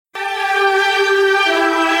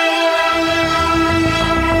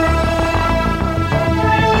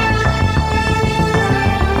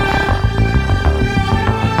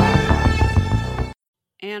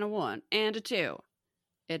and a 2.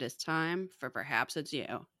 It is time for Perhaps It's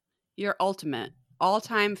You, your ultimate,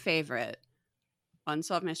 all-time favorite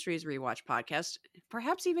Unsolved Mysteries Rewatch podcast,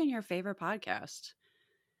 perhaps even your favorite podcast.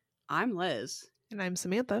 I'm Liz. And I'm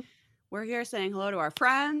Samantha. We're here saying hello to our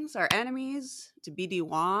friends, our enemies, to BD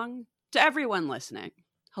Wong, to everyone listening.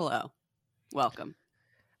 Hello. Welcome.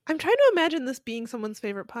 I'm trying to imagine this being someone's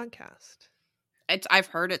favorite podcast. I've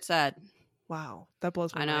heard it said. Wow, that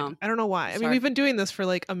blows my I know. mind. I don't know why. I mean, Sorry. we've been doing this for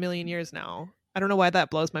like a million years now. I don't know why that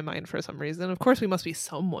blows my mind for some reason. Of course, we must be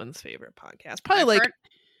someone's favorite podcast. Probably I've like heard-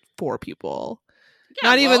 4 people. Yeah,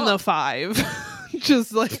 Not even well- the 5.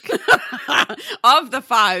 Just like of the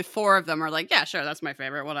 5, 4 of them are like, yeah, sure, that's my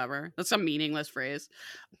favorite, whatever. That's some meaningless phrase.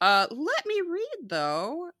 Let me read,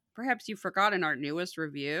 though. Perhaps you've forgotten our newest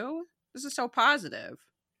review. This is so positive.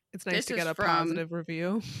 it's nice This to is get a from- positive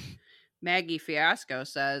review. Maggie Fiasco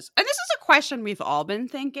says, and this is a question we've all been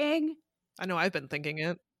thinking. I know I've been thinking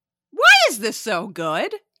it. Why is this so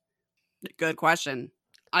good? Good question.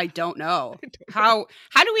 I don't know. How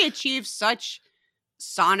do we achieve such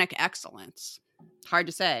sonic excellence? Hard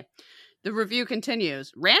to say. The review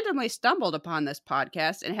continues. Randomly stumbled upon this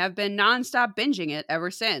podcast and have been nonstop binging it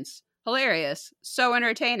ever since. Hilarious. So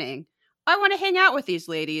entertaining. I want to hang out with these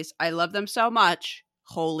ladies. I love them so much.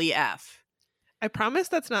 Holy F. I promise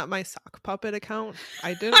that's not my sock puppet account.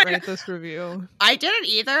 I didn't write this review. I didn't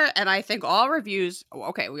either, and I think all reviews,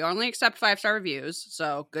 okay, we only accept 5-star reviews,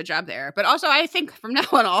 so good job there. But also, I think from now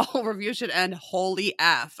on, all reviews should end holy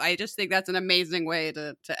F. I just think that's an amazing way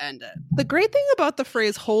to end it. The great thing about the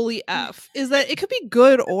phrase holy F is that it could be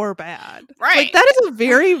good or bad. Right. Like, that is a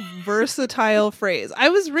very versatile phrase. I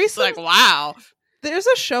was It's recently, like, wow. there's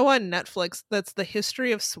a show on Netflix that's the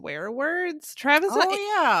history of swear words. Travis,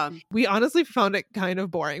 Oh, yeah. we honestly found it kind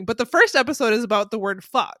of boring, but the first episode is about the word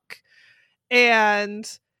fuck. And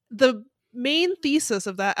the main thesis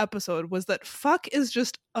of that episode was that fuck is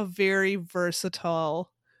just a very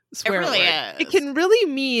versatile swear really word. It is. can really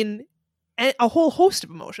mean a whole host of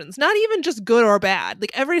emotions, not even just good or bad,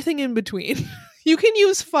 like everything in between. You can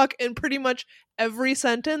use fuck in pretty much every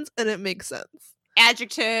sentence and it makes sense.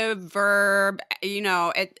 Adjective, verb,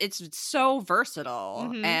 it's so versatile.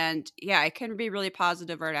 Mhm. And yeah, it can be really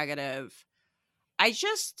positive or negative.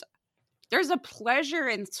 There's a pleasure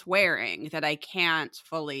in swearing that I can't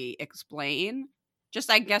fully explain.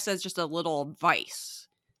 I guess it's just a little vice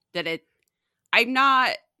I'm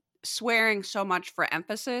not swearing so much for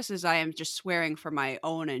emphasis as I am just swearing for my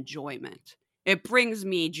own enjoyment. It brings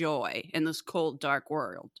me joy in this cold, dark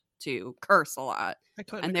world to curse a lot. I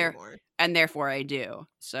couldn't And agree there- more. And therefore I do.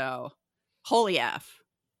 So, holy F.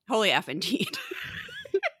 Holy F indeed.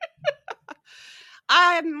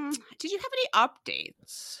 Did you have any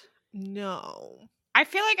updates? No. I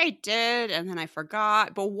feel like I did and then I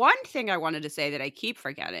forgot. But one thing I wanted to say that I keep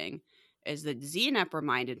forgetting is that Zeynep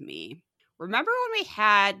reminded me. Remember when we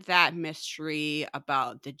had that mystery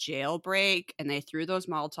about the jailbreak and they threw those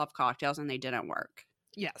Molotov cocktails and they didn't work?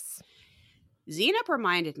 Yes. Zeynep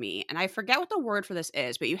reminded me, and I forget what the word for this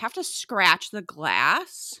is, but you have to scratch the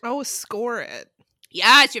glass. Oh, score it.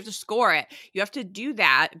 Yes, you have to score it. You have to do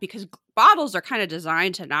that because bottles are kind of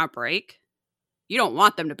designed to not break. You don't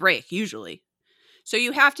want them to break, usually. So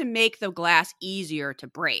you have to make the glass easier to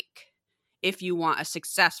break if you want a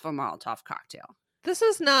successful Molotov cocktail. This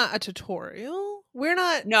is not a tutorial. We're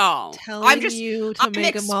not No. telling you to I'm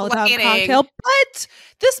make a Molotov explaining- cocktail, but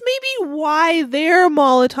this may be why their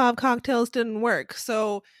Molotov cocktails didn't work.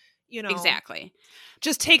 So, Exactly.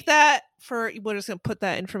 just take that we're just going to put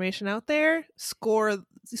that information out there.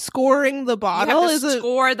 Scoring the bottle you have is to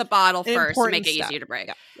score the bottle an first to important make it step. easier to break.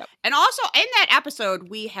 Yep. And also in that episode,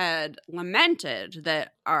 we had lamented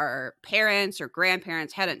that our parents or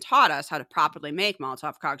grandparents hadn't taught us how to properly make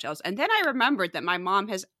Molotov cocktails. And then I remembered that my mom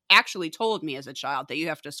has actually told me as a child that you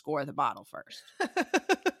have to score the bottle first.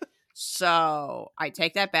 So I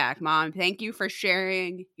take that back, Mom. Thank you for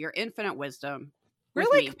sharing your infinite wisdom. We're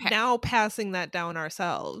with like me. now passing that down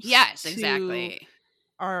ourselves. Yes, to exactly.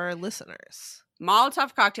 our listeners.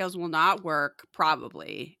 Molotov cocktails will not work,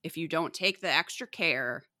 probably, if you don't take the extra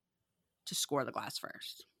care to score the glass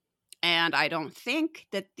first. And I don't think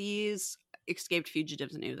that these escaped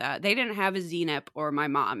fugitives knew that. They didn't have a Zeynep or my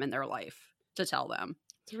mom in their life to tell them.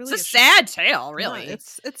 It's really It's a sad tale, really. Yeah,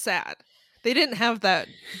 it's sad. They didn't have that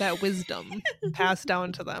wisdom passed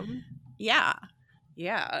down to them. Yeah.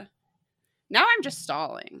 Yeah. Now I'm just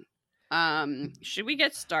stalling. Should we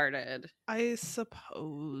get started? I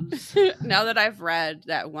suppose. Now that I've read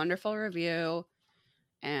that wonderful review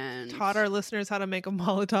and Taught our listeners how to make a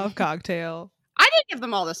Molotov cocktail. I didn't give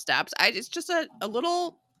them all the steps. It's just a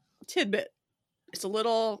little tidbit. It's a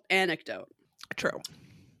little anecdote. True.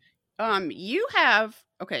 You have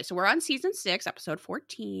okay, so we're on season 6, episode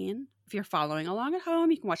 14. If you're following along at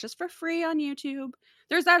home, you can watch this for free on YouTube.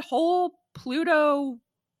 There's that whole Pluto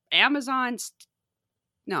Amazon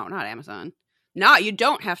no, not Amazon. No, you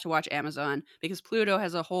don't have to watch Amazon because Pluto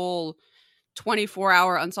has a whole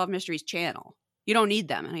 24-hour Unsolved Mysteries channel. You don't need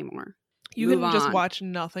them anymore. You Move can just on. watch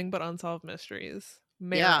nothing but Unsolved Mysteries.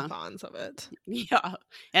 Marathons of it. Yeah,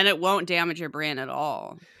 and it won't damage your brain at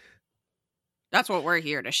all. That's what we're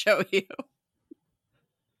here to show you.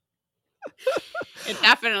 It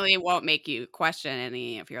definitely won't make you question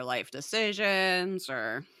any of your life decisions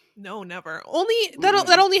or No, never.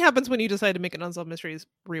 That only happens when you decide to make an Unsolved Mysteries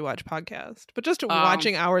rewatch podcast. But just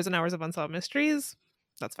watching hours and hours of Unsolved Mysteries,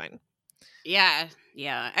 that's fine. Yeah.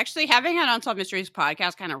 Actually, having an Unsolved Mysteries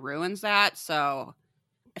podcast kind of ruins that. So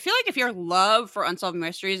I feel like if your love for Unsolved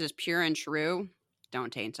Mysteries is pure and true,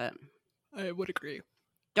 don't taint it. I would agree.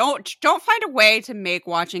 Don't find a way to make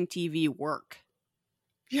watching TV work.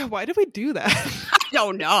 Yeah, why do we do that? I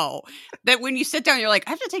don't know. That when you sit down, you're like,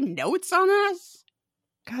 I have to take notes on this?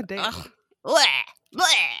 God damn. Ugh. Bleh, bleh.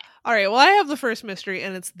 All right, well, I have the first mystery,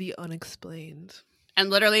 and it's the unexplained. And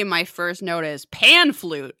literally my first note is pan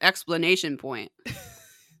flute, exclamation point.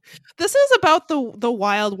 This is about the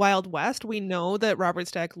Wild Wild West. We know that Robert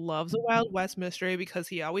Stack loves a Wild West mystery because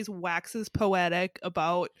he always waxes poetic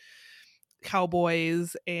about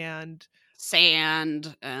cowboys and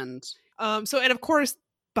sand and and of course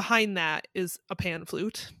behind that is a pan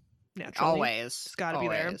flute. Naturally. Always. It's gotta be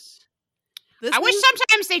there. I wish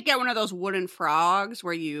sometimes they'd get one of those wooden frogs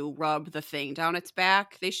where you rub the thing down its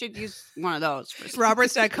back. They should use one of those. For Robert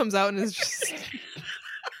Stack comes out and is just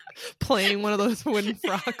playing one of those wooden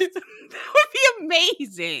frogs. That would be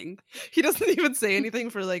amazing. He doesn't even say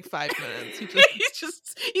anything for like 5 minutes.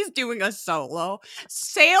 He's doing a solo.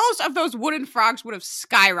 Sales of those wooden frogs would have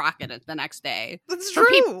skyrocketed the next day. That's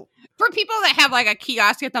true. For people that have like a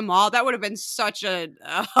kiosk at the mall, that would have been such a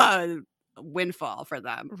windfall for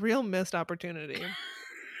them. Real missed opportunity.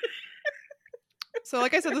 So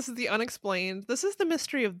like I said, this is the unexplained. This is the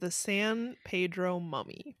mystery of the San Pedro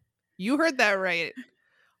mummy. You heard that right.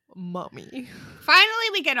 Mummy. Finally,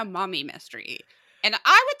 we get a mummy mystery. And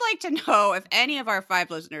I would like to know if any of our 5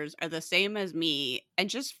 listeners are the same as me and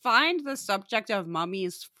just find the subject of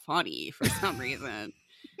mummies funny for some reason.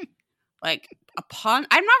 Like a pun.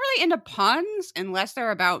 I'm not really into puns unless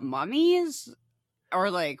they're about mummies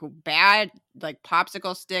or like bad, like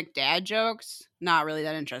popsicle stick dad jokes. Not really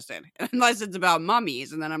that interested unless it's about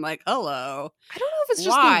mummies. And then I'm like, hello. I don't know if it's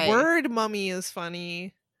just the word mummy is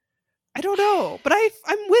funny. I don't know, but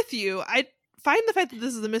I'm with you. I find the fact that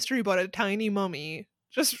this is a mystery about a tiny mummy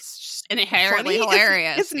just inherently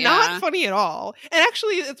hilarious. It's not funny at all. And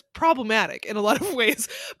actually, it's problematic in a lot of ways.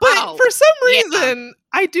 But for some reason,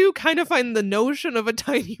 I do kind of find the notion of a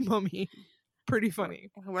tiny mummy pretty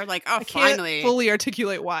funny. We're like, I finally. Can't fully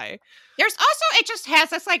articulate why. There's also, it just has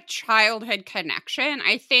this like childhood connection.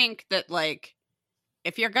 I think that like,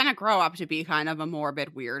 if you're going to grow up to be kind of a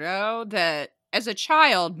morbid weirdo, that as a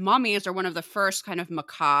child, mummies are one of the first kind of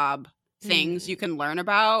macabre things you can learn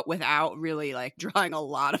about without really like drawing a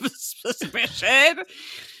lot of suspicion.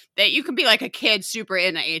 That you can be like a kid super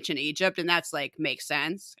into ancient Egypt and that's like makes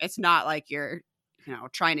sense. It's not like you're,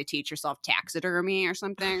 trying to teach yourself taxidermy or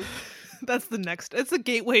something. That's the next. It's a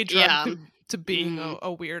gateway drug to being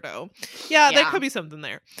a weirdo. Yeah, there could be something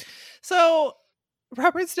there. So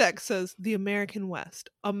Robert Stack says the American West,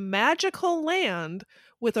 a magical land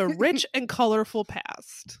with a rich and colorful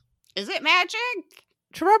past. Is it magic?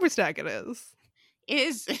 To Robert Stack it is.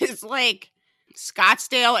 Is like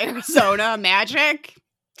Scottsdale, Arizona magic?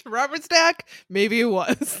 To Robert Stack, maybe it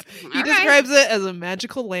was. He describes it as a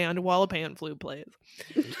magical land while a pan flute plays.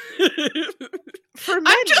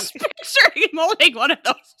 I'm just picturing him holding one of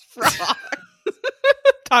those frogs.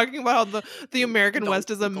 Talking about how the American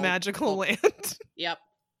West is a magical land. Yep.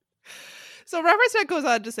 So Robert Stack goes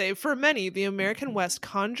on to say, for many, the American West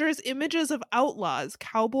conjures images of outlaws,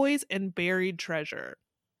 cowboys, and buried treasure.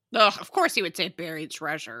 Ugh, of course he would say buried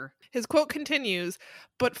treasure. His quote continues,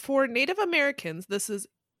 but for Native Americans, this is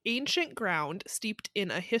ancient ground steeped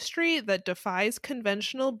in a history that defies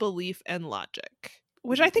conventional belief and logic.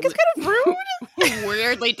 Which I think is kind of rude.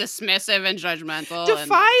 Weirdly dismissive and judgmental.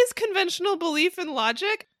 Defies conventional belief and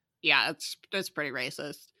logic? Yeah, it's pretty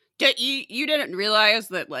racist. You didn't realize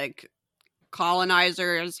that, like,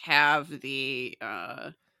 colonizers have the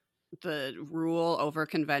rule over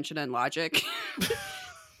convention and logic?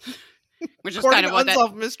 Which is According kind of to what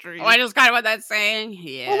Unsolved Mysteries. which is kind of what that's saying.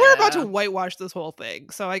 Yeah. Well, we're about to whitewash this whole thing,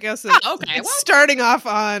 so I guess it's, okay. it's starting off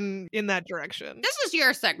in that direction. This is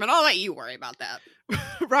your segment. I'll let you worry about that.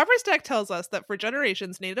 Robert Stack tells us that for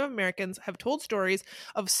generations, Native Americans have told stories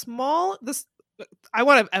of I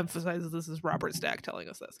want to emphasize that this is Robert Stack telling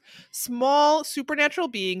us this. Small supernatural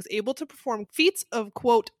beings able to perform feats of,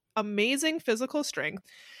 quote, amazing physical strength.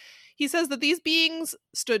 He says that these beings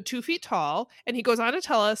stood 2 feet tall, and he goes on to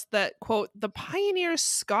tell us that, quote, the pioneers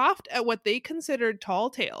scoffed at what they considered tall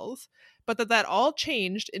tales, but that all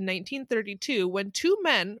changed in 1932 when 2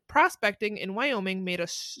 men prospecting in Wyoming made a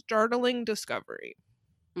startling discovery.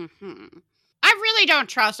 Mm-hmm. I really don't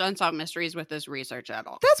trust Unsolved Mysteries with this research at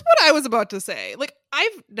all. That's what I was about to say. Like,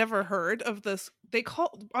 I've never heard of this. They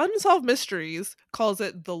call Unsolved Mysteries calls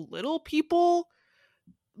it the Little People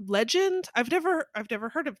legend. I've never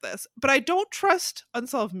heard of this, but I don't trust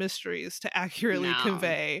Unsolved Mysteries to accurately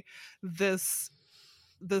convey this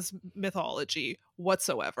mythology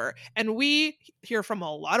whatsoever. And we hear from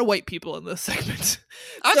a lot of white people in this segment.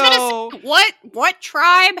 I was gonna say, what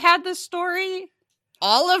tribe had this story?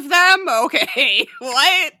 All of them? Okay.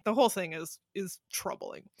 What? The whole thing is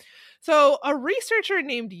troubling. So a researcher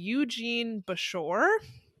named Eugene Bashore,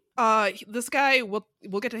 this guy, we'll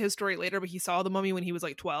get to his story later, but he saw the mummy when he was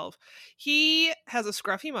like 12. He has a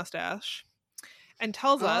scruffy mustache and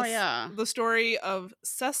tells us the story of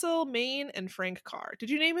Cecil Maine and Frank Carr.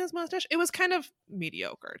 Did you name his mustache? It was kind of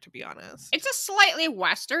mediocre, to be honest. It's a slightly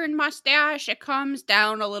Western mustache. It comes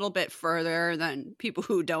down a little bit further than people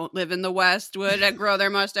who don't live in the West would grow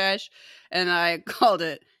their mustache. And I called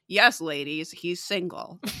it, yes, ladies, he's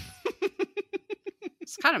single.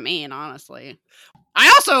 It's kind of mean, honestly. I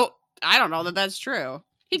don't know that that's true.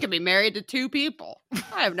 He could be married to 2 people.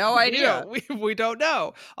 I have no idea. We don't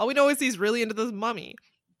know. All we know is he's really into this mummy.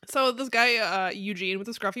 So this guy, Eugene, with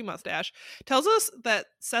a scruffy mustache, tells us that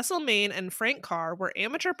Cecil Maine and Frank Carr were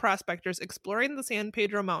amateur prospectors exploring the San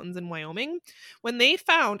Pedro Mountains in Wyoming when they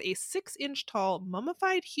found a 6-inch tall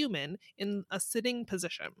mummified human in a sitting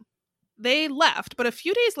position. They left, but a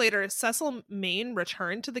few days later, Cecil Maine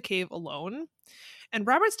returned to the cave alone. And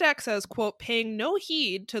Robert Stack says, quote, paying no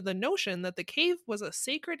heed to the notion that the cave was a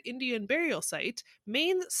sacred Indian burial site,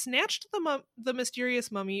 Maine snatched the mysterious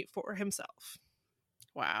mummy for himself.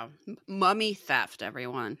 Wow. Mummy theft,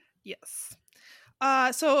 everyone. Yes.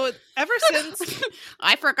 So ever since...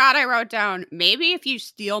 I forgot I wrote down, maybe if you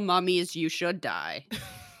steal mummies, you should die.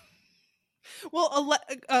 Well,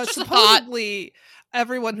 supposedly...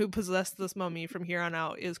 everyone who possessed this mummy from here on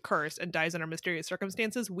out is cursed and dies under mysterious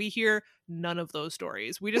circumstances. We hear none of those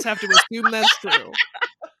stories. We just have to assume that's true.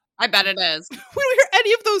 I bet it is. We don't hear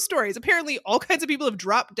any of those stories. Apparently, all kinds of people have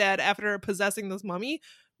dropped dead after possessing this mummy.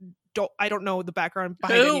 I don't know the background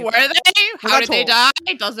behind Who were they? How did they die?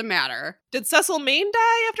 It doesn't matter. Did Cecil Maine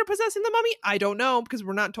die after possessing the mummy? I don't know, because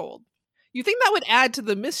we're not told. You think that would add to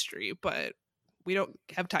the mystery, but... we don't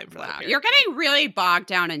have time for that. Apparently. You're getting really bogged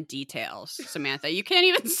down in details, Samantha. You can't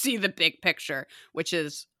even see the big picture, which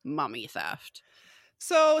is mummy theft.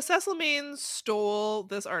 So Cecil Maine stole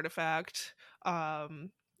this artifact, and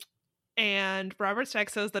Robert Stack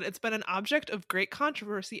says that it's been an object of great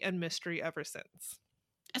controversy and mystery ever since.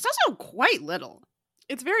 It's also quite little.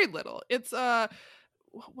 It's very little. It's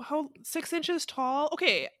 6 inches tall.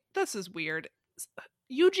 Okay, this is weird.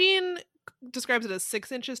 Eugene describes it as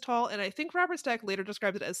 6 inches tall, and I think Robert Stack later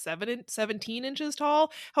describes it as 17 inches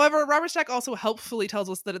tall. However, Robert Stack also helpfully tells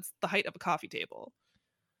us that it's the height of a coffee table.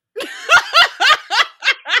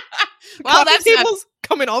 Well, coffee tables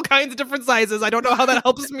come in all kinds of different sizes. I don't know how that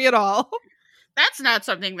helps me at all. That's not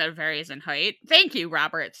something that varies in height. Thank you,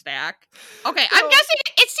 Robert Stack. Okay, I'm guessing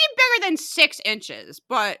it seemed bigger than 6 inches,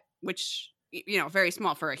 but which, very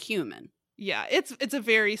small for a human. Yeah, it's a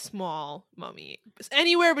very small mummy. It's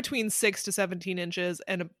anywhere between 6 to 17 inches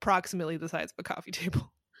and approximately the size of a coffee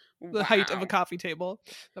table. The height of a coffee table,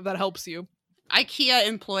 if that helps you. IKEA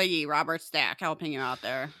employee Robert Stack helping you out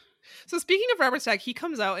there. So speaking of Robert Stack, he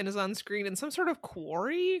comes out and is on screen in some sort of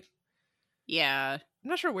quarry. Yeah. I'm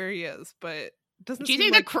not sure where he is, but it doesn't do you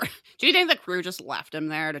think the crew just left him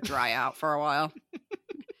there to dry out for a while?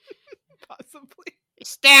 Possibly.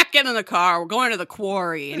 Stack, get in the car. We're going to the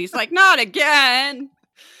quarry. And he's like, not again.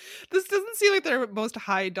 This doesn't seem like their most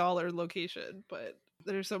high dollar location, but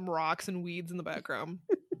there's some rocks and weeds in the background.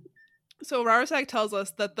 So Robert Stack tells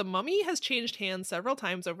us that the mummy has changed hands several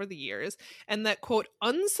times over the years, and that, quote,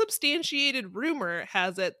 unsubstantiated rumor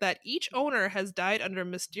has it that each owner has died under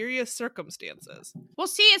mysterious circumstances. Well,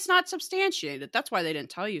 see, it's not substantiated. That's why they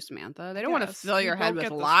didn't tell you, Samantha. They don't want to fill your head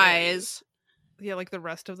with lies. Yeah, like the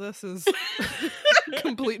rest of this is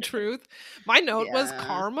complete truth. My note was Yeah.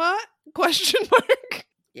 karma? Question mark.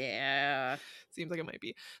 Yeah. Seems like it might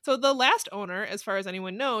be. So the last owner, as far as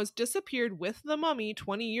anyone knows, disappeared with the mummy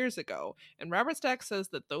 20 years ago. And Robert Stack says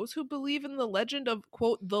that those who believe in the legend of,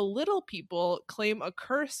 quote, the little people claim a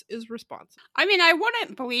curse is responsible. I mean, I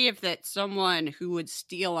wouldn't believe that someone who would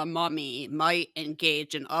steal a mummy might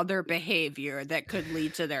engage in other behavior that could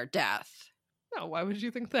lead to their death. No, why would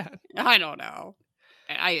you think that? I don't know.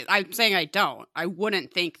 I'm saying I don't. I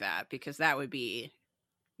wouldn't think that because that would be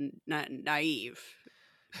naive.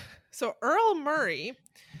 So Earl Murray,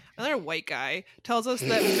 another white guy, tells us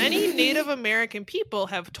that many Native American people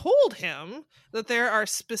have told him that there are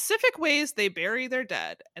specific ways they bury their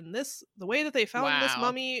dead, and the way that they found this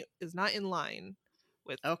mummy is not in line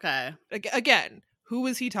with. Okay. Again, who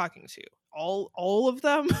is he talking to? All of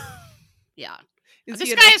them? Yeah.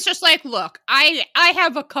 This guy is just like, look, I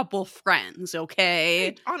have a couple friends,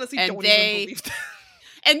 okay? I honestly don't even believe that.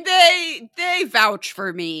 And they vouch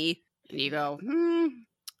for me. And you go,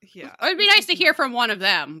 yeah. It'd be nice to hear from one of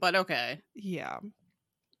them, but okay. Yeah.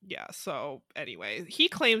 Yeah, so anyway, he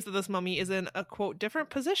claims that this mummy is in a, quote, different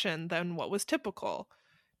position than what was typical.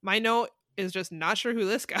 My note is just not sure who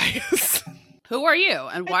this guy is. Who are you,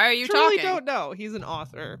 and why are you talking? I truly don't know. He's an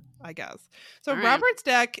author, I guess. So Robert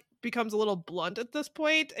Stack becomes a little blunt at this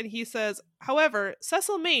point, and he says, however,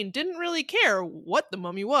 Cecil Maine didn't really care what the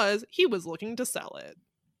mummy was. He was looking to sell it.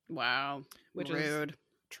 Wow. Which rude. Is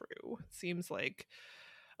true. Seems like,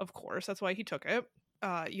 of course, that's why he took it.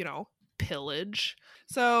 Pillage.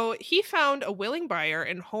 So he found a willing buyer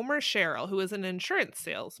in Homer Sherrill, who is an insurance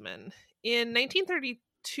salesman. In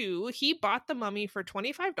 1932, he bought the mummy for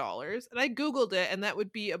 $25, and I Googled it, and that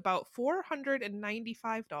would be about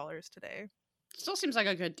 $495 today. Still seems like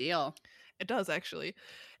a good deal. It does, actually.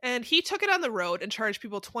 And he took it on the road and charged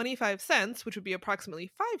people 25 cents, which would be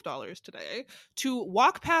approximately $5 today, to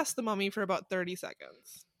walk past the mummy for about 30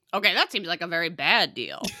 seconds. Okay, that seems like a very bad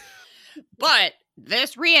deal. But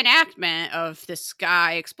this reenactment of this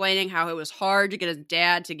guy explaining how it was hard to get his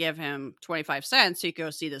dad to give him 25 cents so he could go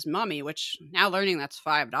see this mummy, which now learning that's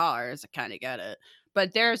 $5, I kind of get it.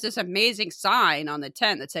 But there's this amazing sign on the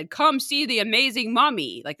tent that said, come see the amazing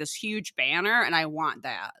mummy, like this huge banner, and I want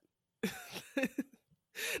that.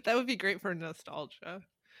 That would be great for nostalgia.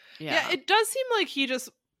 Yeah, it does seem like he just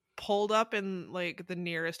pulled up in like the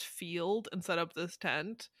nearest field and set up this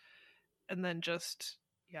tent and then just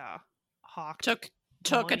hawked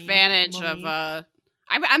took advantage of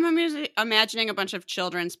I'm imagining a bunch of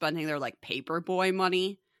children spending their like paper boy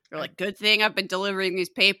money. They're like, good thing I've been delivering these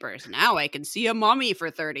papers. Now I can see a mummy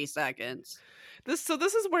for 30 seconds. This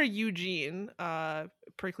is where Eugene,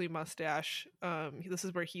 prickly mustache, this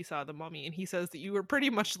is where he saw the mummy, and he says that you were pretty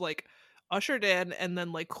much like ushered in and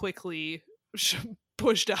then like quickly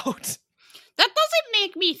pushed out. That doesn't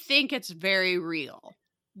make me think it's very real.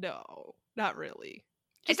 No, not really.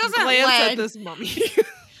 It doesn't glance at this mummy. It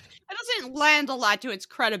doesn't lend a lot to its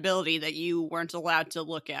credibility that you weren't allowed to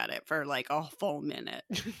look at it for like a full minute.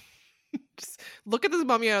 Just look at this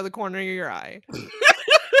mummy out of the corner of your eye.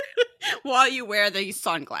 While you wear these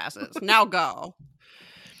sunglasses. Now go.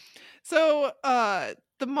 So,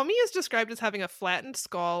 the mummy is described as having a flattened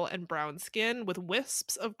skull and brown skin with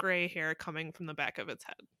wisps of gray hair coming from the back of its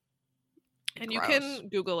head. And Gross. You can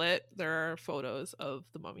Google it. There are photos of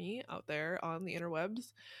the mummy out there on the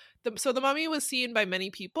interwebs. So the mummy was seen by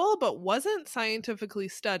many people, but wasn't scientifically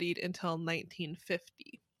studied until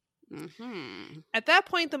 1950. Mm-hmm. At that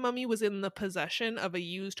point, the mummy was in the possession of a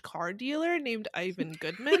used car dealer named Ivan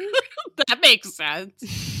Goodman. That makes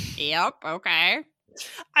sense. Yep, okay.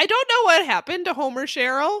 I don't know what happened to Homer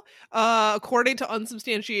Sherrill. According to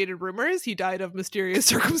unsubstantiated rumors, he died of mysterious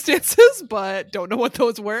circumstances, but don't know what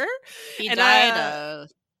those were. He died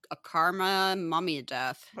a karma mummy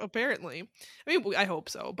death. Apparently. I mean, I hope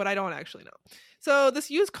so, but I don't actually know. So this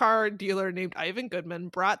used car dealer named Ivan Goodman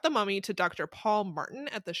brought the mummy to Dr. Paul Martin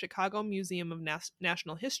at the Chicago Museum of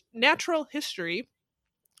Natural History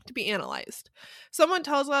to be analyzed. Someone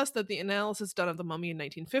tells us that the analysis done of the mummy in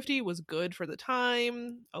 1950 was good for the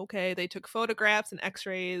time. Okay, they took photographs and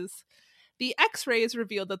x-rays. The x-rays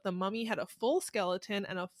revealed that the mummy had a full skeleton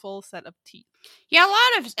and a full set of teeth. Yeah,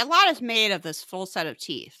 a lot is made of this full set of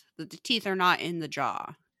teeth. The teeth are not in the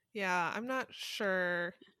jaw. Yeah, I'm not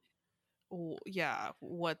sure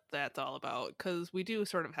what that's all about, because we do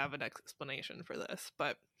sort of have an explanation for this,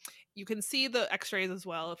 but you can see the x-rays as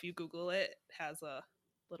well if you Google it. It has a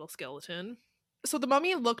little skeleton. So the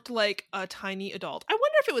mummy looked like a tiny adult. I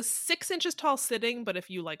wonder if it was 6 inches tall sitting, but if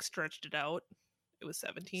you like stretched it out, it was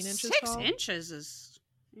 17 inches tall. 6 inches is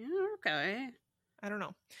okay. I don't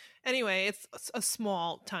know. Anyway, it's a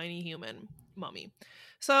small, tiny human mummy.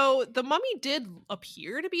 So the mummy did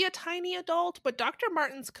appear to be a tiny adult, but Dr.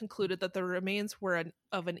 Martens concluded that the remains were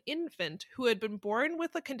of an infant who had been born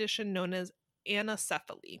with a condition known as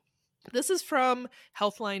anencephaly. This is from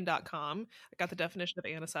healthline.com. I got the definition of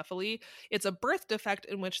anencephaly. It's a birth defect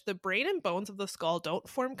in which the brain and bones of the skull don't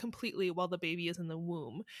form completely while the baby is in the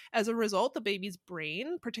womb. As a result, the baby's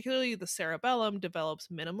brain, particularly the cerebellum, develops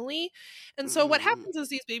minimally. And so what happens is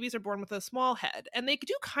these babies are born with a small head, and they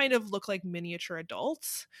do kind of look like miniature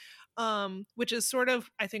adults, which is sort of,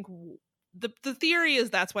 I think, the theory is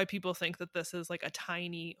that's why people think that this is like a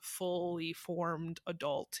tiny, fully formed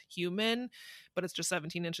adult human, but it's just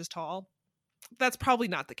 17 inches tall. That's probably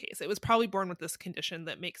not the case. It was probably born with this condition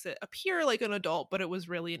that makes it appear like an adult, but it was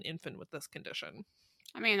really an infant with this condition.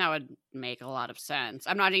 I mean, that would make a lot of sense.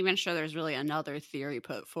 I'm not even sure there's really another theory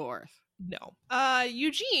put forth. No.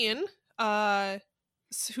 Eugene,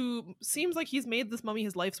 who seems like he's made this mummy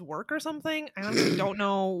his life's work or something. I honestly don't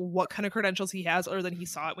know what kind of credentials he has other than he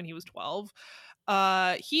saw it when he was 12.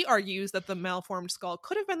 He argues that the malformed skull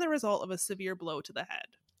could have been the result of a severe blow to the head.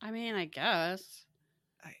 I mean, I guess.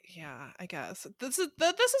 I guess. This is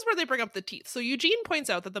where they bring up the teeth. So Eugene points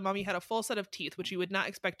out that the mummy had a full set of teeth, which you would not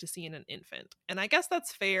expect to see in an infant. And I guess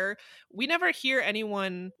that's fair. We never hear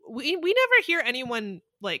anyone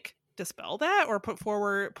like dispel that or put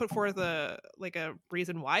forth a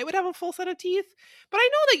reason why it would have a full set of teeth. But I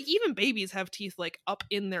know that even babies have teeth like up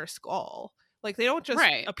in their skull. Like they don't just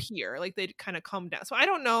appear, like they kind of come down. So I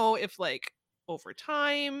don't know if like over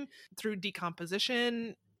time through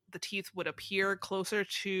decomposition the teeth would appear closer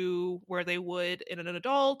to where they would in an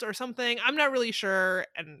adult or something. I'm not really sure,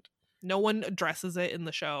 and no one addresses it in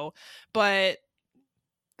the show, but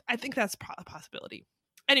I think that's a possibility.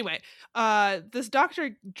 Anyway, this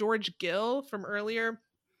Dr. George Gill from earlier,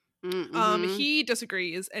 he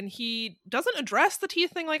disagrees, and he doesn't address the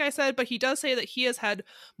teeth thing like I said, but he does say that he has had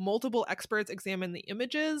multiple experts examine the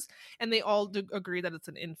images, and they all agree that it's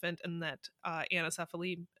an infant and that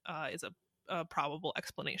anencephaly is a probable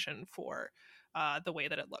explanation for the way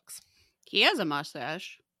that it looks. He has a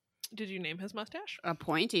mustache. Did you name his mustache? A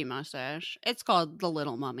pointy mustache. It's called the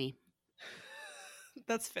Little Mummy.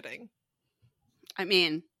 That's fitting. I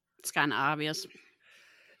mean, it's kind of obvious.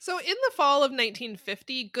 So in the fall of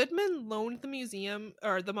 1950, Goodman loaned the museum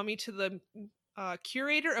or the mummy to the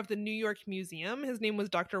curator of the New York Museum. His name was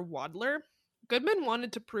Dr. Wadler. Goodman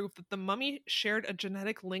wanted to prove that the mummy shared a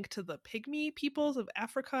genetic link to the Pygmy peoples of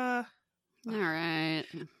Africa. All right.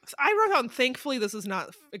 I wrote down, thankfully this is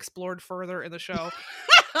not explored further in the show.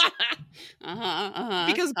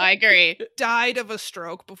 Because I agree. Died of a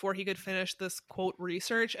stroke before he could finish this quote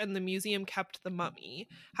research, and the museum kept the mummy.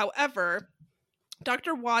 However,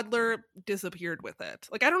 Dr. Wadler disappeared with it.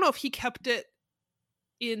 Like, I don't know if he kept it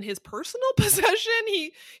in his personal possession.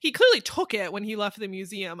 He clearly took it when he left the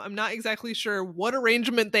museum. I'm not exactly sure what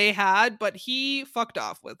arrangement they had, but he fucked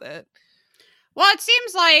off with it. Well, it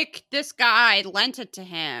seems like this guy lent it to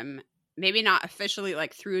him, maybe not officially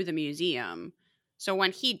like through the museum. So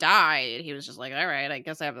when he died, he was just like, all right, I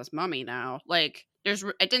guess I have this mummy now. Like,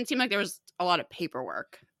 it didn't seem like there was a lot of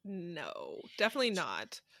paperwork. No, definitely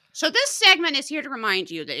not. So this segment is here to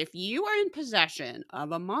remind you that if you are in possession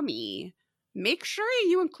of a mummy, make sure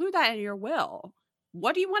you include that in your will.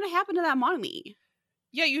 What do you want to happen to that mummy?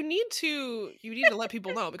 Yeah, you need to let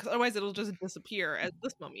people know, because otherwise it'll just disappear as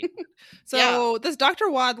this mummy. So yeah. This Dr.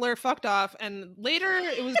 Wadler fucked off, and later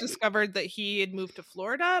it was discovered that he had moved to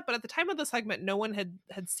Florida, but at the time of the segment, no one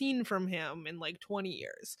had seen from him in like 20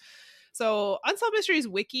 years. So Unsolved Mysteries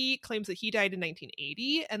Wiki claims that he died in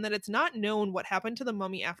 1980, and that it's not known what happened to the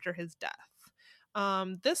mummy after his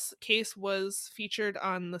death. This case was featured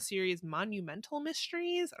on the series Monumental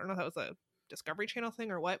Mysteries. I don't know if that was a Discovery Channel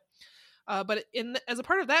thing or what. But as a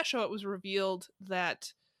part of that show, it was revealed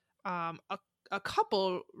that a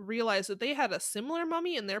couple realized that they had a similar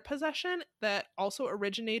mummy in their possession that also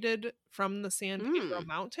originated from the San Pedro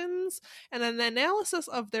Mountains. And an analysis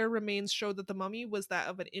of their remains showed that the mummy was that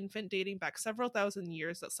of an infant dating back several thousand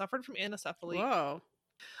years that suffered from anencephaly. Whoa.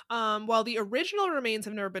 While the original remains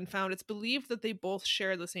have never been found, it's believed that they both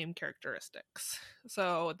share the same characteristics.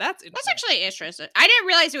 So that's interesting. That's actually interesting. I didn't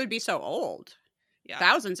realize it would be so old. Yeah.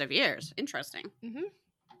 Thousands of years. Interesting. Mm-hmm.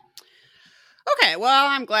 Okay, well,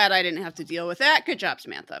 I'm glad I didn't have to deal with that. Good job,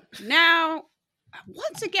 Samantha. Now,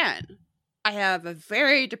 once again, I have a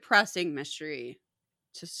very depressing mystery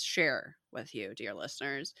to share with you, dear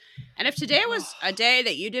listeners. And if today was a day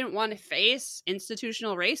that you didn't want to face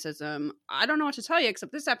institutional racism, I don't know what to tell you,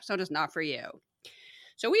 except this episode is not for you.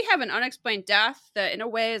 So we have an unexplained death that, in a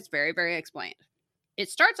way, is very, very explained. It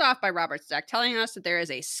starts off by Robert Stack telling us that there is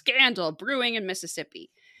a scandal brewing in Mississippi.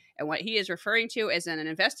 And what he is referring to is an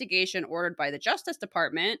investigation ordered by the Justice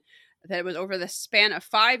Department that was over the span of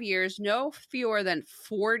 5 years. No fewer than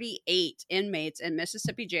 48 inmates in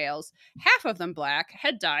Mississippi jails, half of them black,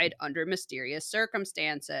 had died under mysterious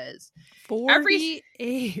circumstances.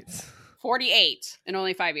 48. 48 in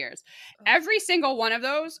only 5 years. Every single one of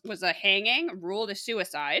those was a hanging, ruled a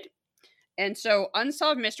suicide. And so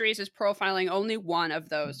Unsolved Mysteries is profiling only one of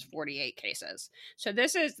those 48 cases. So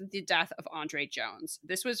this is the death of Andre Jones.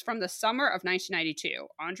 This was from the summer of 1992.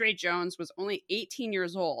 Andre Jones was only 18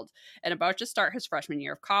 years old and about to start his freshman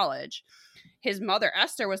year of college. His mother,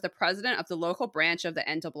 Esther, was the president of the local branch of the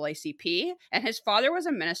NAACP, and his father was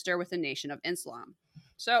a minister with the Nation of Islam.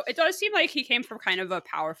 So it does seem like he came from kind of a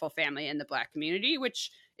powerful family in the Black community, which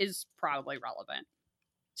is probably relevant.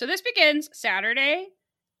 So this begins Saturday,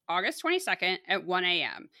 August 22nd at 1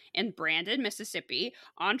 a.m. in Brandon, Mississippi.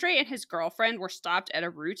 Andre and his girlfriend were stopped at a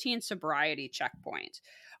routine sobriety checkpoint.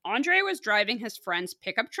 Andre was driving his friend's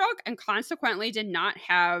pickup truck and consequently did not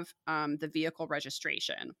have the vehicle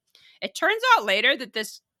registration. It turns out later that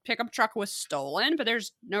this pickup truck was stolen, but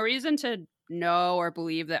there's no reason to know or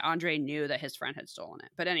believe that Andre knew that his friend had stolen it.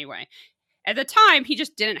 But anyway, at the time, he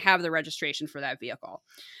just didn't have the registration for that vehicle.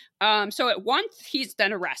 So at once, he's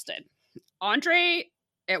then arrested.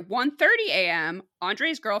 At 1:30 a.m.,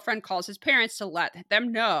 Andre's girlfriend calls his parents to let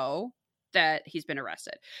them know that he's been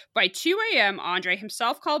arrested. By 2 a.m., Andre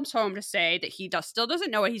himself comes home to say that he still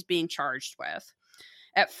doesn't know what he's being charged with.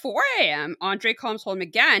 At 4 a.m., Andre comes home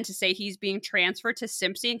again to say he's being transferred to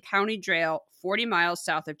Simpson County Jail, 40 miles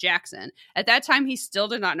south of Jackson. At that time, he still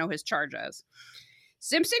did not know his charges.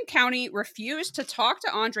 Simpson County refused to talk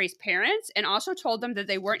to Andre's parents and also told them that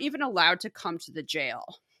they weren't even allowed to come to the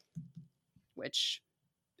jail, which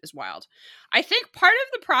is wild. I think part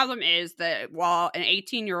of the problem is that while an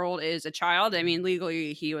 18-year-old is a child, I mean,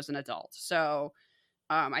 legally he was an adult. So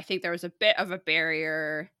I think there was a bit of a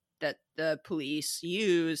barrier that the police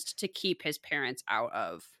used to keep his parents out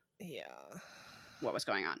of what was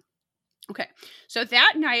going on. Okay, so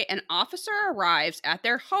that night, an officer arrives at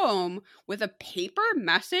their home with a paper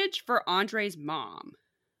message for Andre's mom.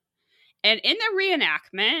 And in the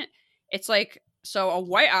reenactment, it's like, so a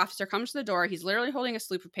white officer comes to the door. He's literally holding a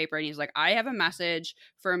slip of paper and he's like, I have a message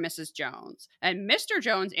for Mrs. Jones. And Mr.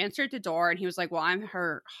 Jones answered the door and he was like, well, I'm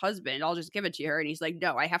her husband. I'll just give it to her. And he's like,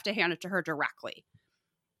 no, I have to hand it to her directly.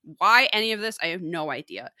 Why any of this? I have no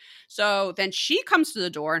idea. So then she comes to the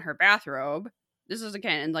door in her bathrobe. This is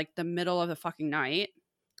again in like the middle of the fucking night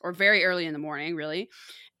or very early in the morning, really.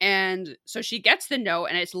 And so she gets the note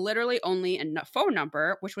and it's literally only a phone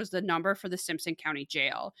number, which was the number for the Simpson County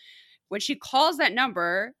Jail. When she calls that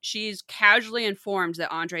number, she's casually informed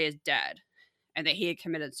that Andre is dead and that he had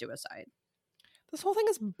committed suicide. This whole thing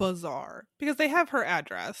is bizarre because they have her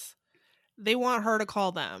address. They want her to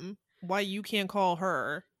call them. Why you can't call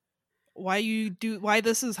her? Why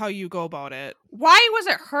this is how you go about it? Why was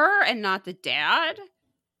it her and not the dad?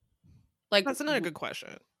 Like, that's another good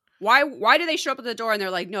question. Why do they show up at the door and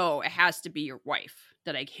they're like, no, it has to be your wife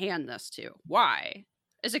that I hand this to? Why?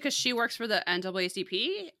 Is it because she works for the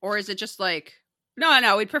NAACP? Or is it just like,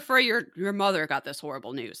 no, we'd prefer your mother got this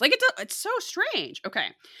horrible news. Like, it's so strange. Okay.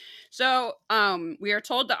 So we are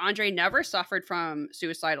told that Andre never suffered from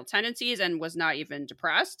suicidal tendencies and was not even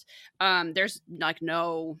depressed. There's like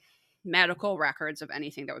no medical records of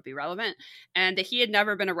anything that would be relevant. And that he had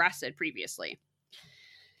never been arrested previously.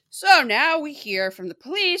 So now we hear from the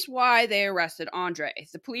police why they arrested Andre.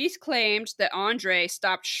 The police claimed that Andre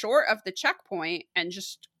stopped short of the checkpoint and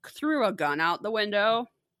just threw a gun out the window,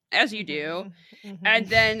 as you do. Mm-hmm. And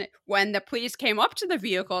then when the police came up to the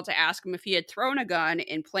vehicle to ask him if he had thrown a gun,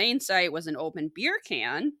 in plain sight was an open beer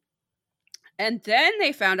can. And then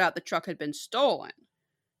they found out the truck had been stolen.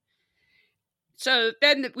 So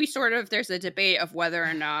then there's a debate of whether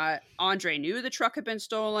or not Andre knew the truck had been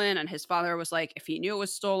stolen. And his father was like, if he knew it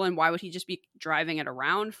was stolen, why would he just be driving it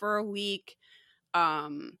around for a week?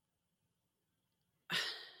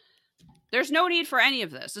 There's no need for any of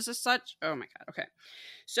this. This is such, oh my God. Okay.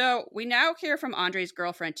 So we now hear from Andre's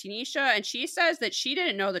girlfriend, Tanisha, and she says that she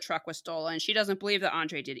didn't know the truck was stolen. She doesn't believe that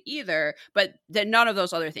Andre did either, but that none of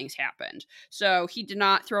those other things happened. So he did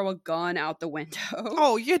not throw a gun out the window.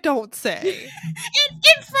 Oh, you don't say.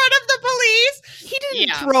 in front of the police. He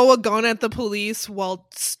didn't throw a gun at the police while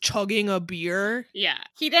chugging a beer. Yeah.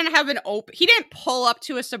 He didn't have he didn't pull up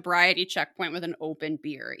to a sobriety checkpoint with an open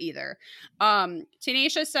beer either.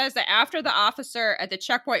 Tanisha says that after the officer at the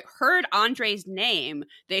checkpoint heard Andre's name,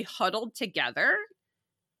 they huddled together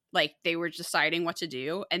like they were deciding what to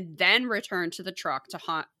do, and then returned to the truck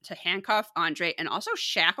to handcuff Andre and also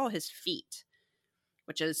shackle his feet,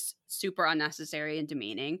 which is super unnecessary and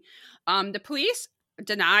demeaning. The police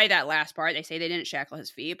deny that last part. They say they didn't shackle his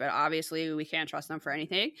feet, but obviously we can't trust them for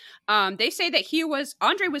anything. They say that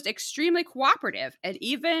Andre was extremely cooperative and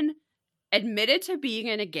even admitted to being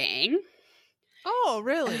in a gang. Oh,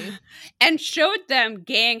 really? And showed them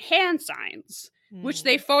gang hand signs, which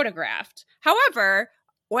they photographed. However,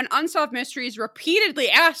 when Unsolved Mysteries repeatedly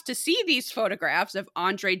asked to see these photographs of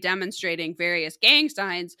Andre demonstrating various gang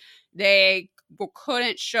signs, they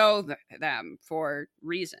couldn't show them for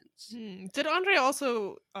reasons. Did Andre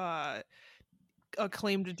also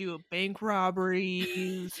claim to do bank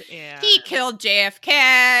robberies? And he killed JFK.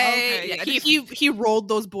 Okay, yeah. He rolled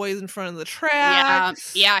those boys in front of the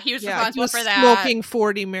tracks. Yeah, he was responsible for that. Smoking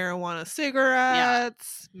 40 marijuana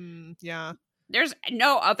cigarettes. Yeah. There's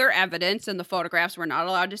no other evidence in the photographs. We're not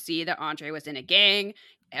allowed to see that Andre was in a gang.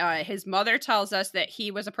 His mother tells us that he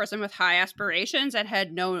was a person with high aspirations and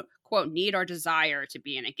had no, quote, need or desire to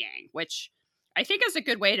be in a gang, which I think is a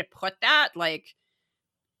good way to put that. Like,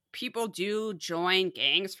 people do join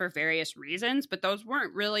gangs for various reasons, but those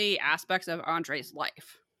weren't really aspects of Andre's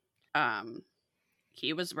life.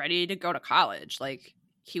 He was ready to go to college. Like,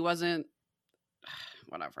 he wasn't,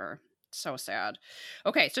 whatever. So sad.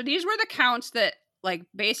 Okay, so these were the counts that, like,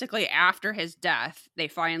 basically after his death, they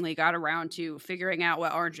finally got around to figuring out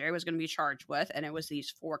what Andre was going to be charged with, and it was these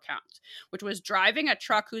 4 counts, which was driving a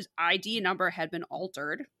truck whose ID number had been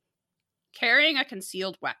altered, carrying a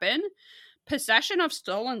concealed weapon, possession of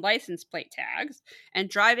stolen license plate tags, and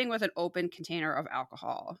driving with an open container of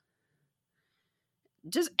alcohol.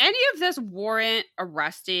 Does any of this warrant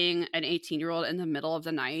arresting an 18-year-old in the middle of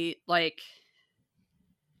the night? Like,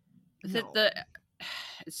 no.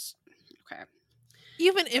 It's okay.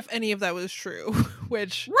 Even if any of that was true,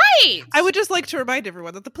 which right, I would just like to remind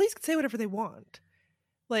everyone that the police can say whatever they want.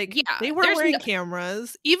 Like, yeah, they weren't wearing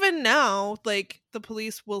cameras. Even now, like, the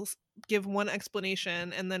police will give one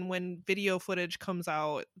explanation, and then when video footage comes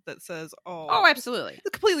out that says, oh, absolutely, the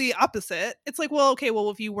completely opposite, it's like, well, okay, well,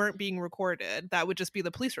 if you weren't being recorded, that would just be the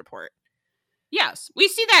police report. Yes, we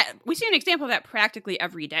see an example of that practically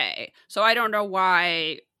every day. So I don't know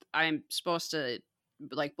why I'm supposed to,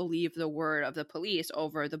 like, believe the word of the police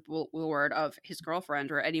over the word of his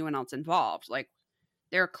girlfriend or anyone else involved. Like,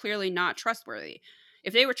 they're clearly not trustworthy.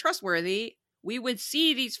 If they were trustworthy, we would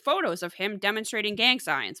see these photos of him demonstrating gang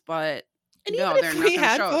signs, but and no, even if we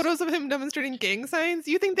had photos of him demonstrating gang signs,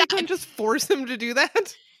 you think they couldn't just force him to do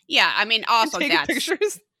that? Yeah, I mean, also that's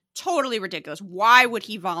pictures? Totally ridiculous. Why would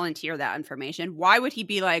he volunteer that information? Why would he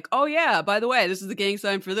be like, oh yeah, by the way, this is the gang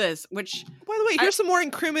sign for this, which, by the way, here's some more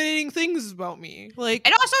incriminating things about me. Like,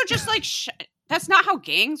 and also just like, that's not how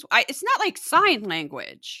gangs, it's not like sign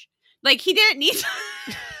language. Like, he didn't need to,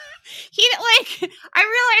 I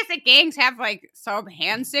realize that gangs have like some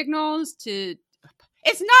hand signals to,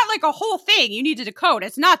 it's not like a whole thing you need to decode.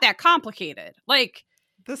 It's not that complicated. Like,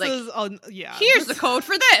 this like, is, yeah. Here's the code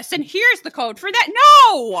for this, and here's the code for that.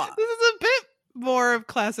 No! This is a bit more of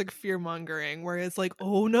classic fear-mongering, where it's like,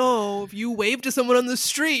 oh no, if you wave to someone on the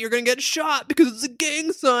street, you're gonna get shot because it's a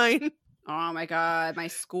gang sign. Oh my god, my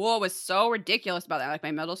school was so ridiculous about that, like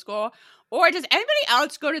my middle school. Or does anybody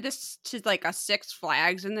else go to like a Six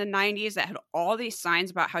Flags in the 90s that had all these signs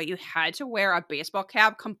about how you had to wear a baseball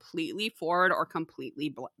cap completely forward or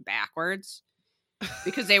completely backwards?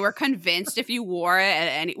 Because they were convinced if you wore it at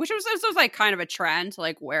any, which was like kind of a trend to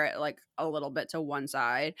like wear it like a little bit to one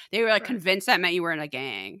side. They were like convinced that meant you were in a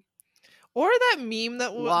gang. Or that meme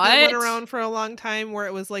that went around for a long time where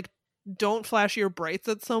it was like, don't flash your brights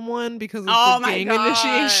at someone because it's a gang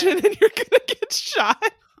initiation and you're gonna get shot.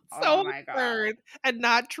 So absurd and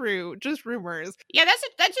not true, just rumors. Yeah,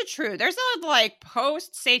 that's a true. There's a like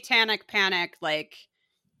post satanic panic, like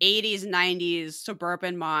 80s, 90s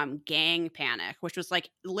suburban mom gang panic, which was like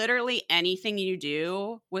literally anything you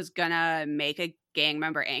do was gonna make a gang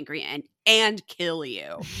member angry and kill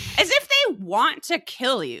you. As if they want to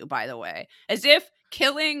kill you, by the way. As if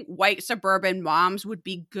killing white suburban moms would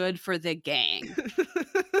be good for the gang.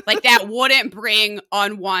 Like, that wouldn't bring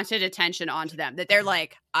unwanted attention onto them. That they're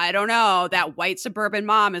like, I don't know, that white suburban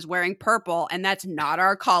mom is wearing purple and that's not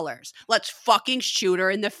our colors. Let's fucking shoot her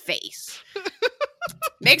in the face.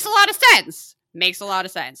 Makes a lot of sense.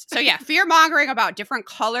 So yeah, fear-mongering about different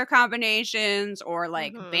color combinations or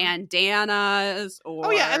like bandanas or...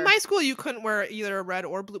 Oh yeah, in my school you couldn't wear either red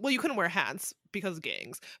or blue. Well, you couldn't wear hats because of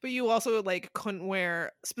gangs, but you also like couldn't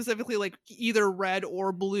wear specifically like either red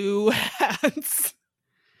or blue hats.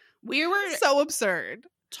 We were so absurd.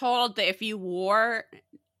 Told that if you wore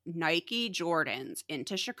Nike Jordans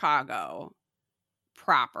into Chicago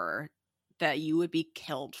proper, that you would be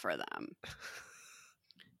killed for them.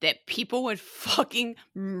 That people would fucking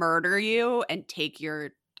murder you and take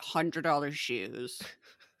your $100 shoes.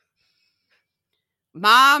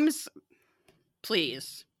 Moms,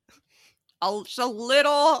 please. Just a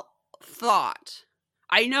little thought.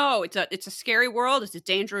 I know it's a scary world. It's a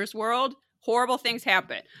dangerous world. Horrible things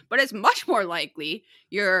happen. But it's much more likely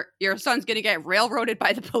your son's going to get railroaded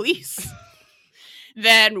by the police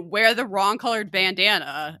than wear the wrong colored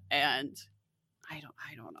bandana. And I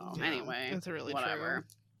don't know. Yeah, anyway, that's really whatever. true.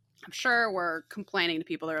 I'm sure we're complaining to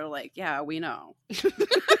people that are like, yeah, we know.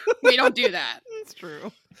 We don't do that. It's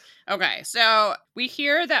true. Okay, so we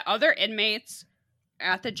hear that other inmates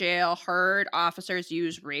at the jail heard officers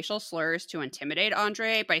use racial slurs to intimidate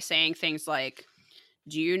Andre by saying things like,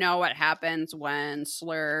 do you know what happens when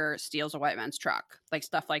Slur steals a white man's truck? Like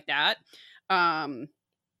stuff like that.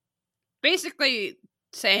 Basically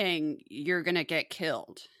saying you're going to get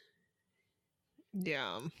killed.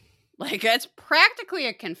 Yeah. Like, it's practically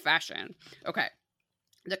a confession. Okay.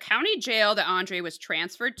 The county jail that Andre was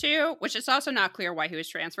transferred to, which is also not clear why he was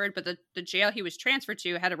transferred, but the jail he was transferred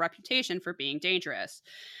to had a reputation for being dangerous.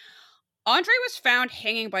 Andre was found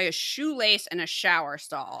hanging by a shoelace in a shower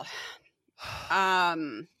stall.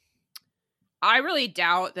 I really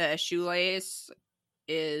doubt that a shoelace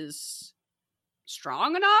is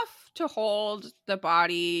strong enough to hold the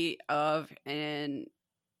body of an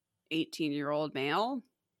 18-year-old male.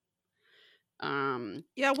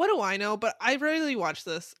 Yeah, what do I know? But I really watched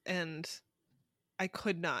this and I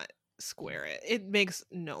could not square it. It makes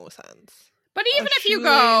no sense. But even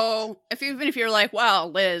if you're like,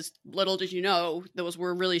 well, Liz, little did you know those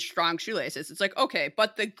were really strong shoelaces. It's like, okay,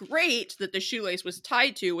 but the grate that the shoelace was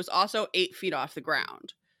tied to was also 8 feet off the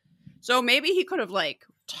ground. So maybe he could have like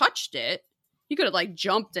touched it. He could have like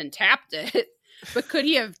jumped and tapped it. But could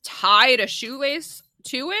he have tied a shoelace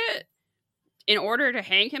to it in order to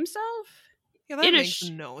hang himself? Yeah, that makes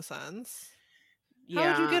no sense. How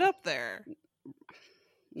would you get up there?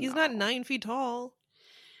 He's not 9 feet tall.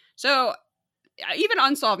 So even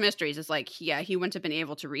Unsolved Mysteries is like, yeah, he wouldn't have been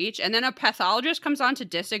able to reach. And then a pathologist comes on to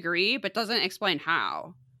disagree, but doesn't explain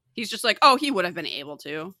how. He's just like, oh, he would have been able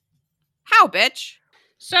to. How, bitch?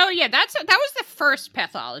 So yeah, that was the first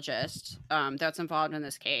pathologist that's involved in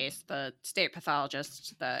this case, the state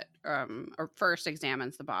pathologist that first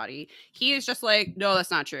examines the body. He is just like, no,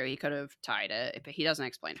 that's not true. He could have tied it, but he doesn't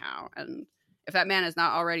explain how. And if that man is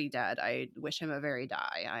not already dead, I wish him a very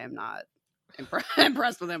die. I am not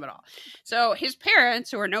impressed with him at all. So his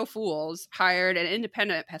parents, who are no fools, hired an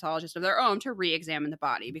independent pathologist of their own to re-examine the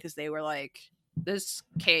body because they were like, this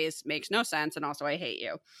case makes no sense, and also I hate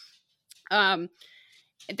you.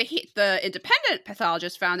 The independent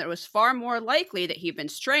pathologist found that it was far more likely that he'd been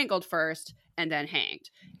strangled first and then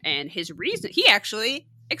hanged. And his reason, he actually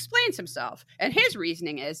explains himself. And his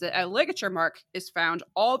reasoning is that a ligature mark is found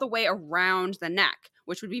all the way around the neck,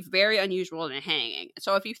 which would be very unusual in a hanging.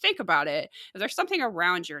 So if you think about it, if there's something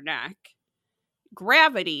around your neck,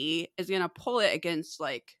 gravity is going to pull it against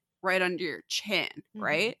like right under your chin,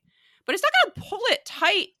 right? But it's not going to pull it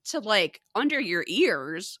tight to like under your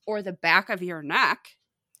ears or the back of your neck.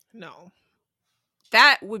 No.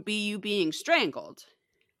 That would be you being strangled.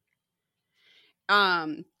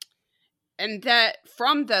 And that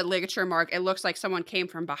from the ligature mark, it looks like someone came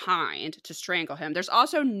from behind to strangle him. There's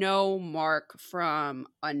also no mark from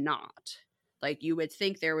a knot. Like you would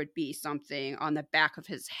think there would be something on the back of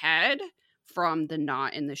his head from the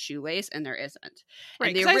knot in the shoelace, and there isn't.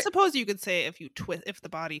 Right, because I suppose you could say if the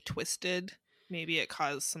body twisted, maybe it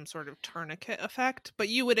caused some sort of tourniquet effect, but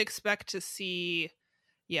you would expect to see,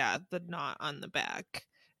 the knot on the back,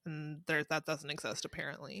 and that doesn't exist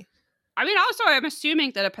apparently. I mean, also, I'm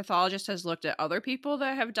assuming that a pathologist has looked at other people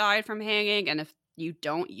that have died from hanging, and if you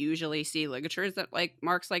don't usually see ligatures that like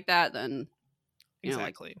marks like that, then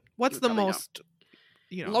exactly. What's the most?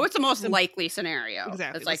 What's the most likely scenario?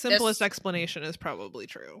 Exactly. It's like the simplest explanation is probably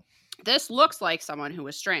true. This looks like someone who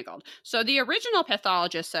was strangled. So the original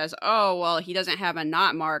pathologist says, oh, well, he doesn't have a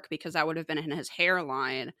knot mark because that would have been in his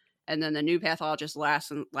hairline. And then the new pathologist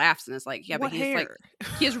laughs and is like, yeah, what but he's hair?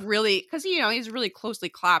 Like, he has really, because, he's really closely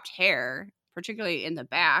cropped hair, particularly in the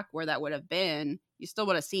back where that would have been. You still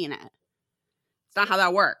would have seen it. It's not how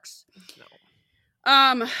that works. No.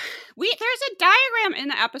 There's a diagram in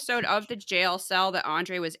the episode of the jail cell that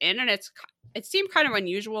Andre was in, and it seemed kind of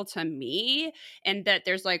unusual to me, and that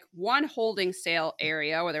there's like one holding cell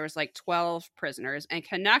area where there was like 12 prisoners, and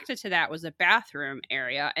connected to that was a bathroom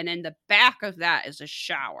area, and in the back of that is a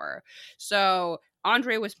shower. So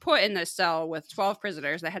Andre was put in this cell with 12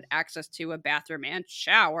 prisoners that had access to a bathroom and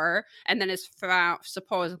shower, and then is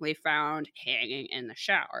supposedly found hanging in the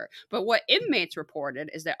shower. But what inmates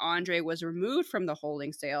reported is that Andre was removed from the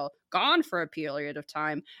holding cell, gone for a period of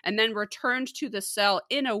time, and then returned to the cell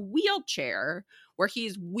in a wheelchair, where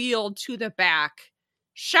he's wheeled to the back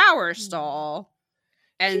shower stall.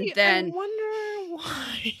 And then I wonder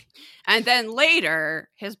why. And then later,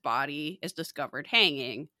 his body is discovered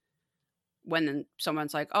hanging. When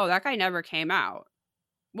someone's like, "Oh, that guy never came out."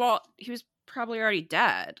 Well, he was probably already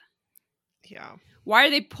dead. Yeah. Why are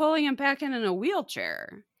they pulling him back in a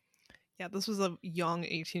wheelchair? Yeah, this was a young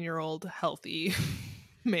 18-year-old healthy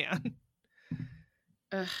man.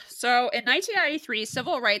 So in 1993,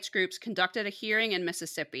 civil rights groups conducted a hearing in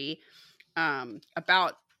Mississippi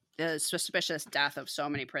about the suspicious death of so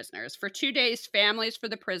many prisoners. For 2 days, families for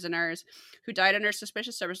the prisoners who died under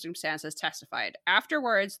suspicious circumstances testified.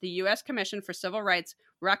 Afterwards, the U.S. Commission for Civil Rights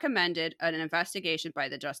recommended an investigation by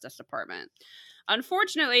the Justice Department.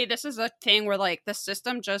 Unfortunately, this is a thing where, like, the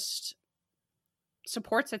system just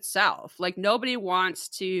supports itself. Like, nobody wants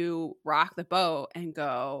to rock the boat and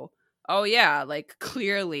go, oh yeah, like,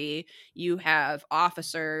 clearly you have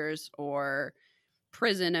officers or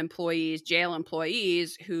prison employees, jail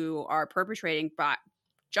employees who are perpetrating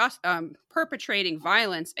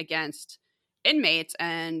violence against inmates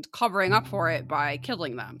and covering up for it by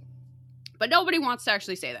killing them. But nobody wants to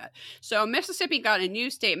actually say that. So Mississippi got a new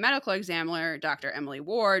state medical examiner, Dr. Emily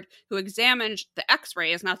Ward, who examined the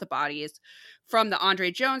x-rays, not the bodies, from the Andre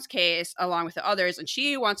Jones case along with the others, and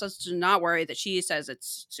she wants us to not worry that she says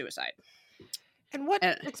it's suicide. And what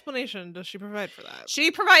explanation does she provide for that?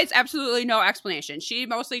 She provides absolutely no explanation. She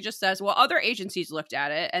mostly just says, well, other agencies looked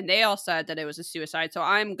at it and they all said that it was a suicide, so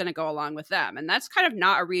I'm going to go along with them. And that's kind of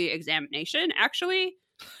not a re-examination, actually.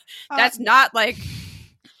 That's not like...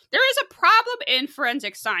 There is a problem in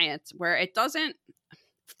forensic science where it doesn't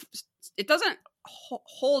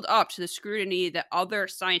hold up to the scrutiny that other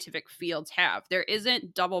scientific fields have. There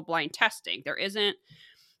isn't double-blind testing. There isn't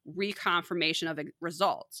reconfirmation of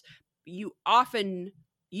results.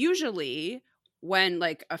 Usually when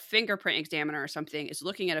like a fingerprint examiner or something is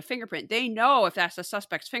looking at a fingerprint, they know if that's a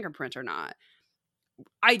suspect's fingerprint or not.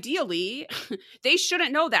 Ideally, they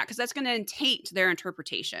shouldn't know that because that's going to taint their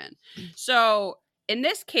interpretation. So in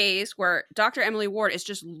this case where Dr. Emily Ward is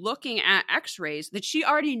just looking at x-rays that she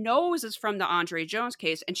already knows is from the Andre Jones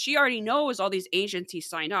case, and she already knows all these agencies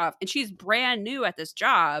signed off, and she's brand new at this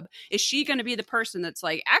job, is she going to be the person that's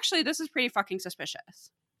like, actually, this is pretty fucking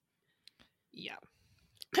suspicious? Yeah.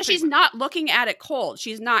 Because she's not looking at it cold.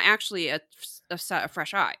 She's not actually a set of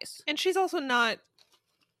fresh eyes. And she's also not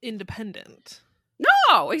independent.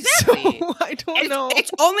 No, exactly. So, I don't know.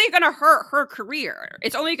 It's only going to hurt her career.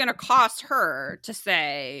 It's only going to cost her to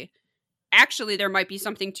say, actually, there might be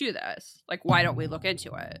something to this. Like, why don't we look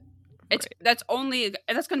into it? That's going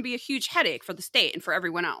to be a huge headache for the state and for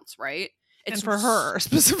everyone else, right? And for her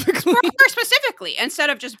specifically. Instead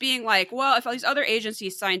of just being like, well, if all these other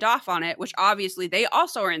agencies signed off on it, which obviously they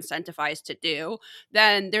also are incentivized to do,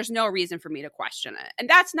 then there's no reason for me to question it. And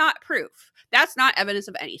that's not proof. That's not evidence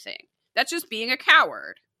of anything. That's just being a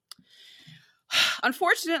coward.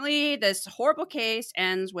 Unfortunately, this horrible case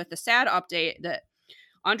ends with the sad update that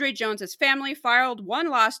Andre Jones's family filed one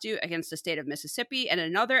lawsuit against the state of Mississippi and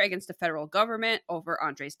another against the federal government over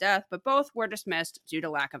Andre's death, but both were dismissed due to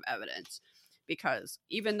lack of evidence. Because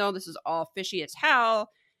even though this is all fishy as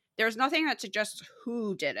hell, there's nothing that suggests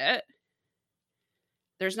who did it.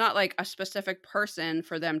 There's not like a specific person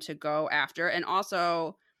for them to go after. And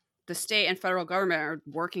also, the state and federal government are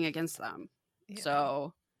working against them. Yeah.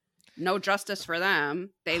 So, no justice for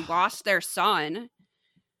them. They lost their son.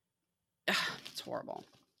 It's horrible.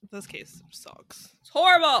 This case sucks. It's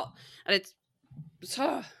horrible. And it's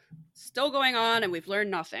still going on, and we've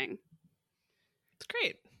learned nothing. It's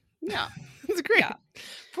great. Yeah. It's great. Yeah.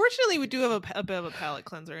 Fortunately, we do have a bit of a palate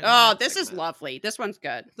cleanser. Oh, this segment is lovely. This one's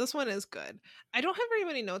good. This one is good. I don't have very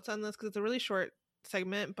many notes on this because it's a really short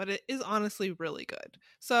segment, but it is honestly really good.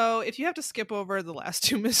 So if you have to skip over the last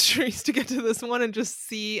two mysteries to get to this one and just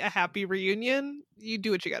see a happy reunion, you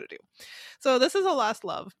do what you got to do. So this is A Lost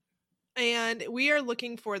Love. And we are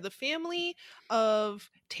looking for the family of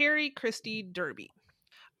Terry Christie Derby.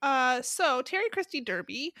 So Terry Christie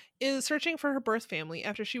Derby is searching for her birth family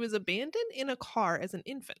after she was abandoned in a car as an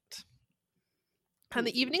infant. On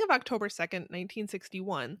the evening of October 2nd,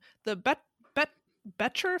 1961, the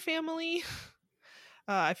Betcher family...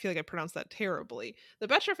 I feel like I pronounced that terribly. The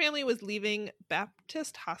Betcher family was leaving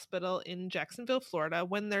Baptist Hospital in Jacksonville, Florida,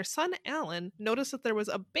 when their son Alan noticed that there was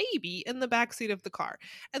a baby in the backseat of the car.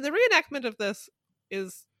 And the reenactment of this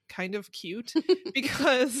is kind of cute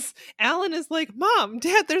because Alan is like, Mom,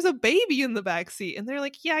 Dad, there's a baby in the backseat. And they're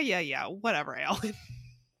like, yeah, whatever, Alan.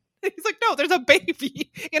 He's like, no, there's a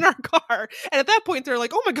baby in our car. And at that point, they're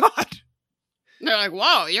like, oh my God. They're like,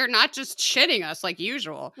 whoa, you're not just shitting us like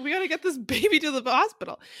usual. We got to get this baby to the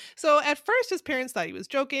hospital. So at first, his parents thought he was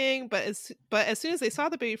joking, but as soon as they saw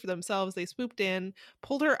the baby for themselves, they swooped in,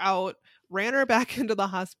 pulled her out, ran her back into the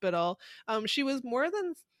hospital. She was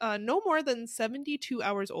no more than 72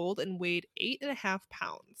 hours old and weighed 8.5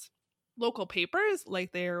 pounds. Local papers,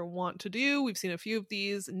 like they want to do, we've seen a few of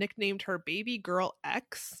these, nicknamed her Baby Girl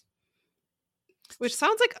X, which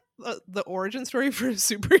sounds like the origin story for a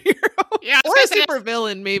superhero. Yeah, or a super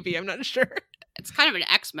villain, maybe. I'm not sure. It's kind of an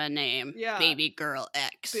X-Men name. Yeah. Baby Girl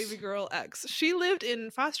X. Baby Girl X. She lived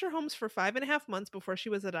in foster homes for 5.5 months before she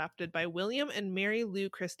was adopted by William and Mary Lou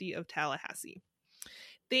Christie of Tallahassee.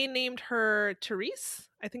 They named her Therese,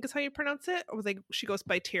 I think is how you pronounce it. Or she goes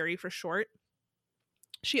by Terry for short.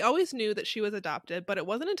 She always knew that she was adopted, but it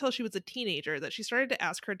wasn't until she was a teenager that she started to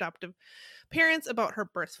ask her adoptive parents about her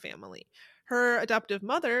birth family. Her adoptive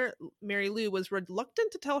mother, Mary Lou, was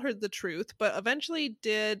reluctant to tell her the truth, but eventually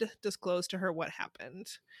did disclose to her what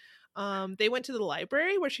happened. They went to the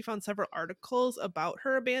library where she found several articles about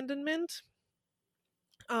her abandonment.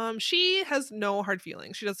 She has no hard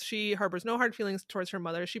feelings. She harbors no hard feelings towards her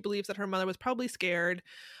mother. She believes that her mother was probably scared,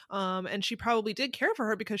 and she probably did care for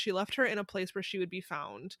her because she left her in a place where she would be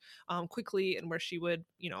found quickly and where she would,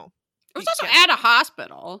 It was also at a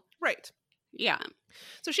hospital. Right. Yeah.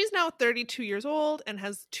 So she's now 32 years old and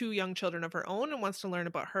has 2 young children of her own and wants to learn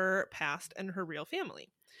about her past and her real family.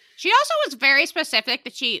 She also was very specific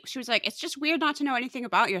that she was like, it's just weird not to know anything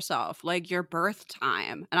about yourself, like your birth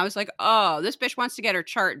time. And I was like, oh, this bitch wants to get her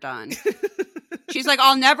chart done. She's like,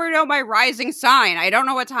 I'll never know my rising sign. I don't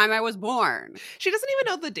know what time I was born. She doesn't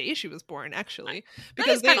even know the day she was born, actually.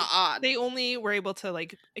 Because kind of odd. They only were able to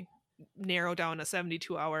narrow down a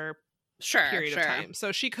 72-hour period of time.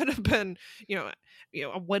 So she could have been,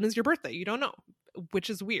 when is your birthday? You don't know,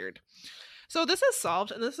 which is weird. So this is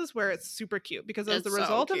solved, and this is where it's super cute, because as the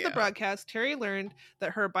result of the broadcast, Terry learned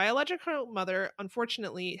that her biological mother,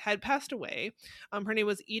 unfortunately, had passed away. Her name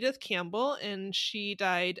was Edith Campbell, and she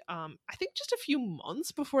died, I think, just a few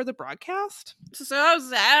months before the broadcast. So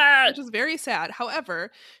sad. Which is very sad.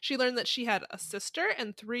 However, she learned that she had a sister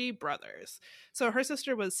and 3 brothers. So her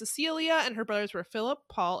sister was Cecilia, and her brothers were Philip,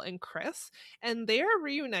 Paul, and Chris, and they are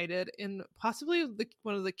reunited in possibly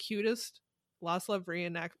one of the cutest Lost Love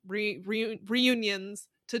reunions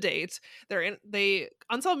to date.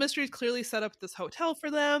 Unsolved Mysteries clearly set up this hotel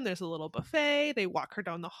for them. There's a little buffet. They walk her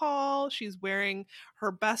down the hall. She's wearing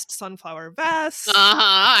her best sunflower vest.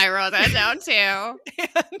 I wrote that down too.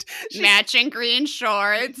 And matching green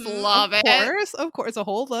shorts. Love it. Of course, a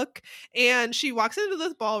whole look. And she walks into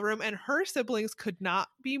this ballroom, and her siblings could not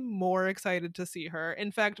be more excited to see her.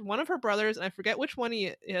 In fact, one of her brothers, and I forget which one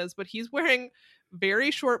he is, but he's wearing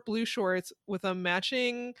very short blue shorts with a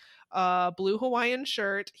matching blue Hawaiian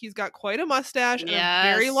shirt. He's got quite a mustache and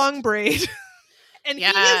a very long braid. And he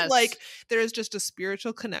is like, there is just a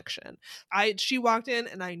spiritual connection. She walked in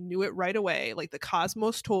and I knew it right away. Like, the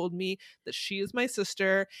cosmos told me that she is my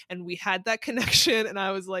sister, and we had that connection, and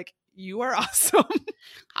I was like, you are awesome.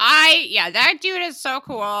 That dude is so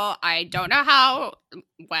cool. I don't know how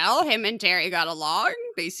well him and Terry got along.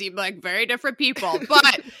 They seem like very different people,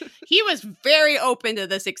 but he was very open to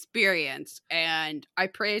this experience, and I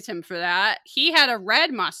praise him for that. He had a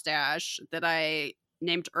red mustache that I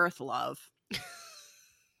named Earth Love.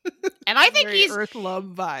 And I think he's Earth Love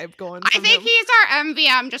vibe going. I think he's our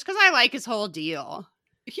MVM just because I like his whole deal.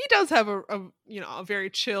 He does have a very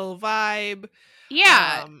chill vibe.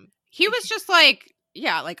 Yeah. He was just like,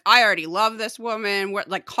 I already love this woman.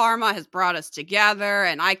 Like, karma has brought us together,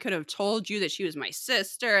 and I could have told you that she was my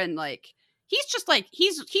sister. And he's just like,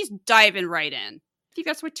 he's diving right in. I think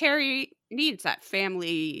that's what Terry needs, that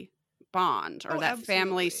family bond or that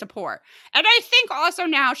family support. And I think also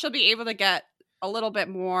now she'll be able to get a little bit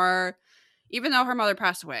more, even though her mother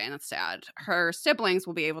passed away, and that's sad. Her siblings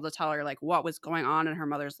will be able to tell her what was going on in her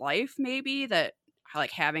mother's life, maybe, that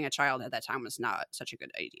having a child at that time was not such a good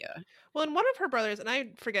idea. Well, and one of her brothers, and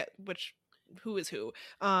I forget who is who,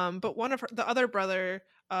 but one of the other brother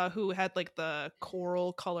who had the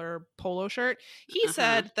coral color polo shirt, he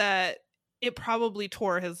said that it probably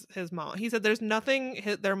tore his mom. He said there's nothing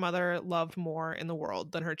their mother loved more in the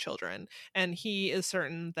world than her children, and he is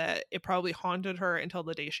certain that it probably haunted her until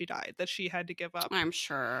the day she died, that she had to give up, I'm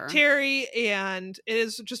sure, Terry. And it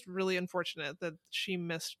is just really unfortunate that she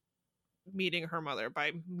missed meeting her mother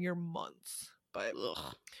by mere months.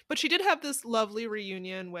 But she did have this lovely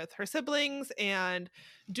reunion with her siblings. And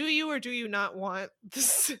do you or do you not want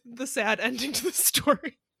the sad ending to the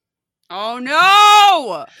story? Oh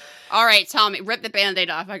no! All right, tell me. Rip the Band-Aid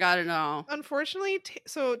off. I gotta know. Unfortunately,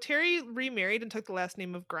 so Terry remarried and took the last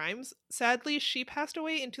name of Grimes. Sadly, she passed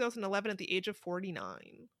away in 2011 at the age of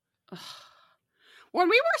 49. When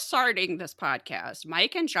we were starting this podcast,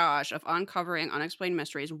 Mike and Josh of Uncovering Unexplained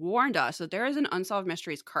Mysteries warned us that there is an Unsolved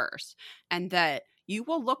Mysteries curse and that you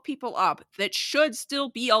will look people up that should still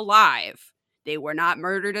be alive. They were not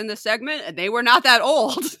murdered in the segment and they were not that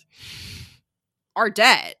old. Are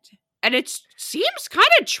dead. And it seems kind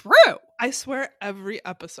of true. I swear every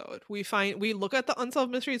episode we look at the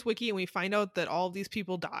Unsolved Mysteries wiki and we find out that all of these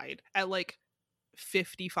people died at like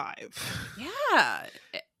 55. Yeah.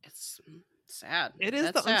 It's sad. It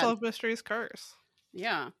is the Unsolved Mysteries curse.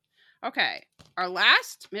 Yeah. Okay. Our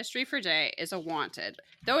last mystery for today is a wanted.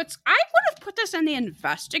 Though I would have put this in the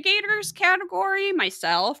investigators category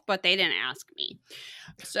myself, but they didn't ask me.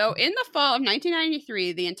 So in the fall of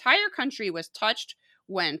 1993, the entire country was touched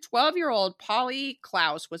when 12-year-old Polly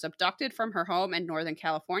Klaus was abducted from her home in Northern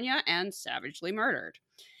California and savagely murdered.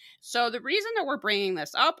 So the reason that we're bringing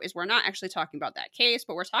this up is we're not actually talking about that case,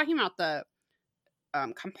 but we're talking about the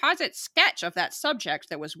composite sketch of that subject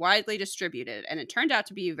that was widely distributed, and it turned out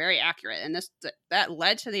to be very accurate. And that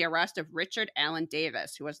led to the arrest of Richard Allen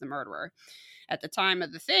Davis, who was the murderer. At the time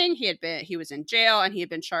of the thing, he was in jail, and he had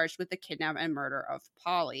been charged with the kidnap and murder of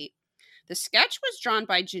Polly. The sketch was drawn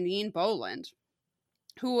by Janine Boland,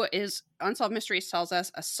 who is, Unsolved Mysteries tells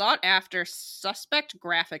us, a sought-after suspect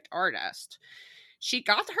graphic artist. She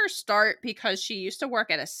got her start because she used to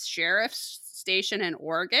work at a sheriff's station in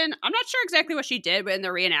Oregon. I'm not sure exactly what she did, but in the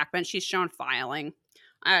reenactment, she's shown filing.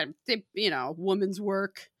 Woman's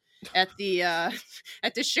work at the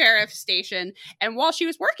sheriff's station. And while she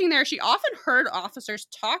was working there, she often heard officers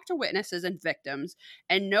talk to witnesses and victims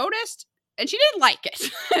and noticed, and she didn't like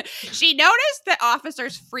it. She noticed that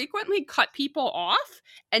officers frequently cut people off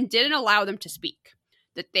and didn't allow them to speak.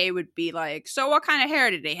 That they would be like, so what kind of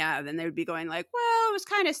hair did they have? And they would be going like, well, it was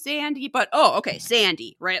kind of sandy, but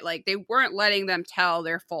sandy, right? Like they weren't letting them tell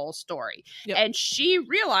their full story. Yep. And she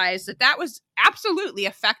realized that was absolutely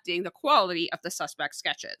affecting the quality of the suspect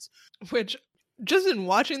sketches. Which, just in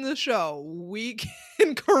watching the show, we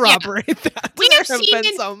can corroborate that. We have seen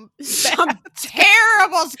some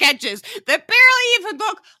terrible sketches that barely even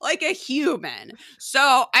look like a human.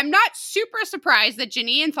 So I'm not super surprised that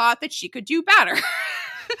Janine thought that she could do better.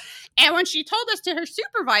 And when she told this to her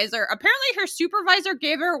supervisor, apparently her supervisor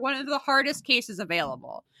gave her one of the hardest cases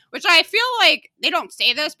available. Which I feel like, they don't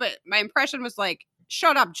say this, but my impression was like,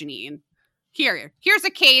 shut up, Janine. Here's a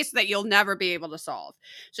case that you'll never be able to solve.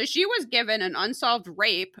 So she was given an unsolved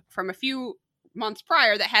rape from a few months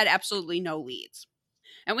prior that had absolutely no leads.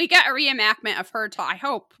 And we get a reenactment of her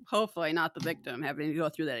hopefully not the victim having to go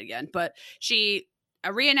through that again, but a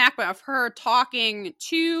reenactment of her talking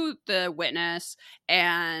to the witness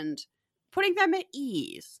and putting them at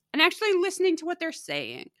ease and actually listening to what they're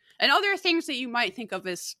saying and other things that you might think of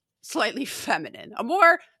as slightly feminine, a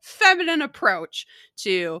more feminine approach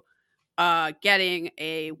to getting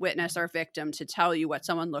a witness or victim to tell you what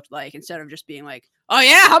someone looked like instead of just being like, oh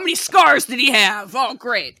yeah, how many scars did he have? Oh,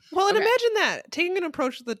 great. Well, and imagine that, taking an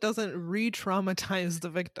approach that doesn't re-traumatize the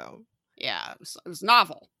victim. Yeah, it was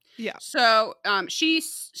novel. Yeah. So she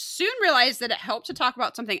soon realized that it helped to talk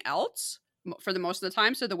about something else for the most of the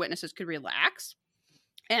time so the witnesses could relax.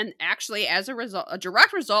 And actually, as a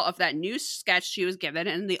direct result of that new sketch she was given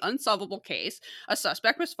in the unsolvable case, a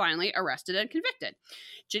suspect was finally arrested and convicted.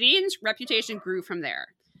 Janine's reputation grew from there.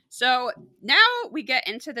 So now we get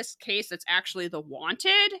into this case that's actually the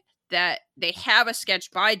wanted, that they have a sketch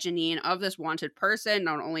by Janine of this wanted person,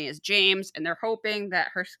 known only as James, and they're hoping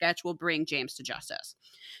that her sketch will bring James to justice.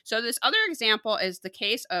 So this other example is the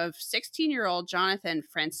case of 16-year-old Jonathan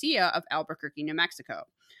Francia of Albuquerque, New Mexico.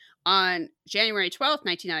 On January 12th,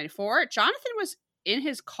 1994, Jonathan was in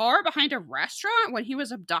his car behind a restaurant when he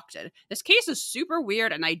was abducted. This case is super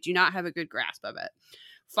weird, and I do not have a good grasp of it.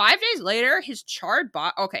 5 days later, his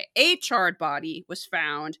a charred body was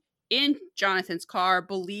found in Jonathan's car,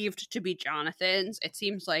 believed to be Jonathan's. It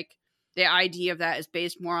seems like the idea of that is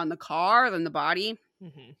based more on the car than the body.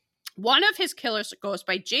 Mm-hmm. One of his killers goes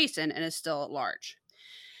by Jason and is still at large.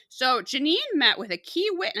 So Janine met with a key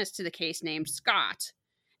witness to the case named Scott,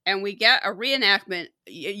 and we get a reenactment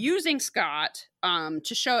using Scott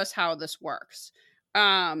to show us how this works.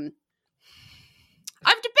 I've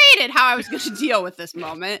debated how I was going to deal with this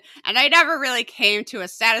moment, and I never really came to a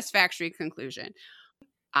satisfactory conclusion.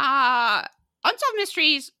 Unsolved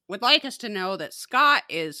Mysteries would like us to know that Scott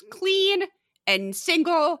is clean and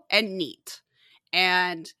single and neat.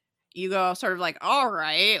 And you go sort of like, all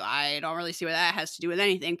right, I don't really see what that has to do with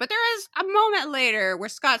anything. But there is a moment later where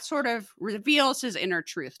Scott sort of reveals his inner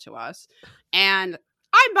truth to us. And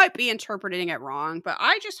I might be interpreting it wrong, but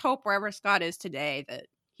I just hope wherever Scott is today that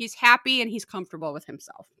he's happy and he's comfortable with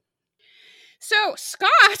himself. So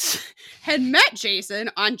Scott had met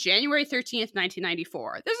Jason on January 13th,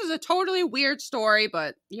 1994. This is a totally weird story,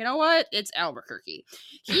 but you know what? It's Albuquerque.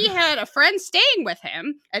 He had a friend staying with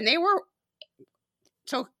him, and he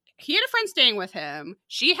had a friend staying with him.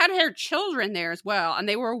 She had her children there as well, and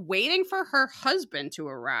they were waiting for her husband to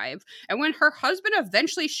arrive. And when her husband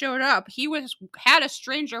eventually showed up, he had a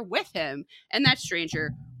stranger with him, and that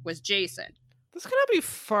stranger was Jason. This cannot be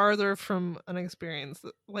farther from an experience.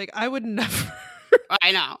 Like, I would never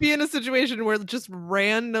I know. be in a situation where just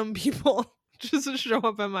random people just show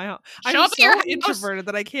up at my house. Show I'm so introverted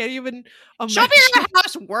that I can't even imagine. Show up at your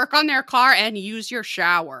house, work on their car, and use your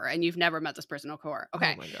shower, and you've never met this person before.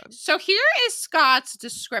 Okay. Oh my God. So here is Scott's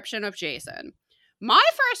description of Jason. My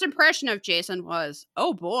first impression of Jason was,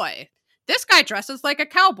 oh boy, this guy dresses like a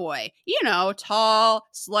cowboy. You know, tall,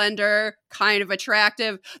 slender, kind of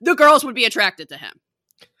attractive. The girls would be attracted to him.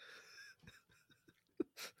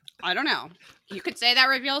 I don't know. You could say that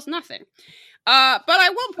reveals nothing. But I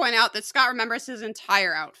will point out that Scott remembers his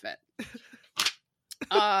entire outfit.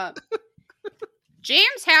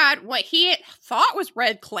 James had what he thought was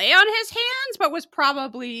red clay on his hands, but was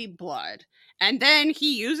probably blood. And then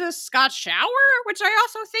he uses Scott's shower, which I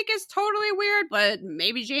also think is totally weird, but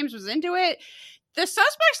maybe James was into it. The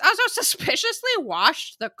suspects also suspiciously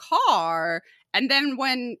washed the car, and then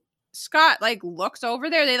when Scott, looks over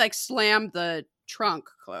there, they, slam the trunk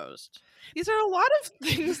closed. These are a lot of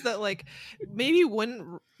things that, maybe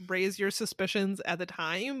wouldn't raise your suspicions at the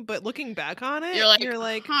time, but looking back on it, you're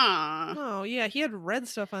like, huh. Oh, yeah, he had red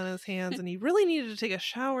stuff on his hands, and he really needed to take a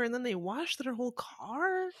shower, and then they washed their whole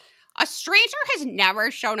car? A stranger has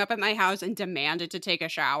never shown up at my house and demanded to take a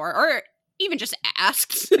shower, or even just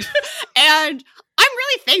asked. And I'm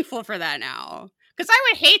really thankful for that now. Because I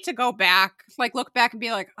would hate to go back, look back and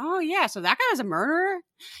be like, oh yeah, so that guy was a murderer?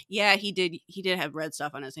 Yeah, he did have red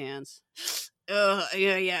stuff on his hands. Yeah,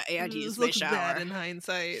 to use my shower. Bad in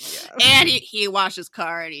hindsight, yeah. And he washed his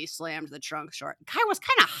car and he slammed the trunk short. Guy was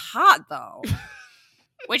kind of hot, though.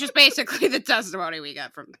 Which is basically the testimony we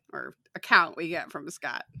get from, or account we get from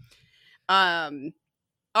Scott. And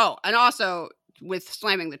also with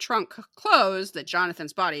slamming the trunk closed, that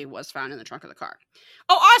Jonathan's body was found in the trunk of the car.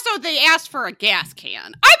 Oh, also they asked for a gas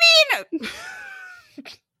can. I mean,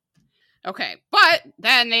 okay, but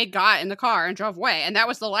then they got in the car and drove away, and that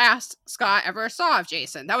was the last Scott ever saw of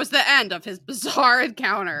Jason. That was the end of his bizarre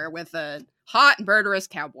encounter with a hot, murderous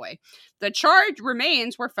cowboy. The charred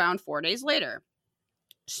remains were found 4 days later.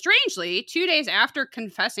 Strangely, 2 days after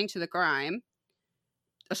confessing to the crime,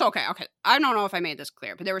 so okay, I don't know if I made this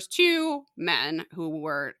clear, but there was two men who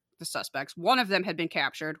were the suspects. One of them had been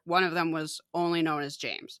captured. One of them was only known as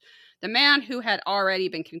James. The man who had already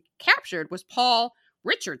been captured was Paul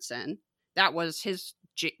Richardson. That was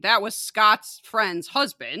Scott's friend's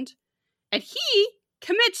husband, and he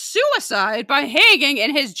commits suicide by hanging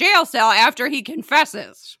in his jail cell after he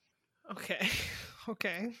confesses. Okay.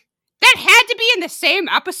 That had to be in the same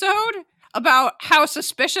episode about how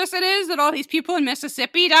suspicious it is that all these people in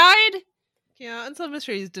Mississippi died. Yeah, Unsolved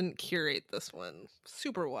Mysteries didn't curate this one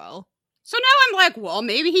super well. So now I'm like, well,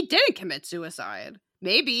 maybe he didn't commit suicide.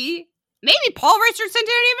 Maybe Paul Richardson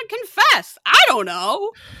didn't even confess. I don't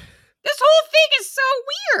know. This whole thing is so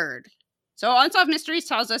weird. So Unsolved Mysteries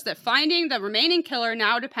tells us that finding the remaining killer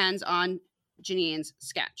now depends on Janine's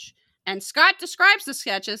sketch. And Scott describes the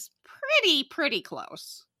sketch as pretty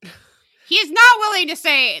close. He is not willing to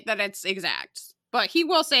say that it's exact, but he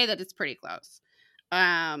will say that it's pretty close.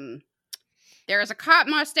 There is a cop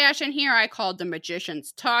mustache in here I called the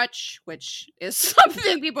magician's touch, which is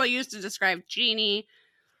something people use to describe Jeannie.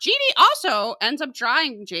 Jeannie also ends up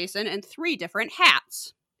drawing Jason in 3 different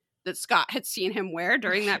hats that Scott had seen him wear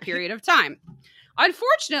during that period of time.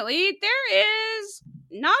 Unfortunately, there is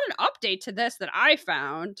not an update to this that I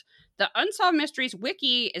found. The Unsolved Mysteries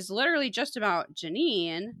wiki is literally just about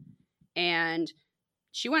Janine, and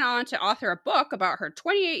she went on to author a book about her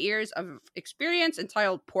 28 years of experience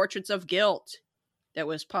entitled Portraits of Guilt that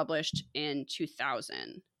was published in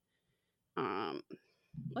 2000.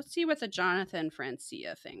 Let's see what the Jonathan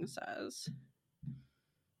Francia thing says.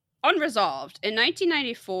 Unresolved. In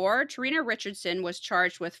 1994, Tarina Richardson was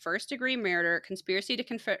charged with first-degree murder, conspiracy to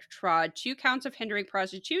commit fraud, 2 counts of hindering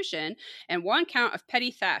prostitution, and 1 count of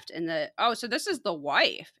petty theft in the... Oh, so this is the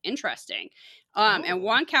wife. Interesting. And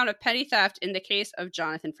 1 count of petty theft in the case of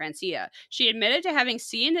Jonathan Francia. She admitted to having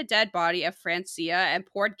seen the dead body of Francia and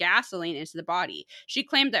poured gasoline into the body. She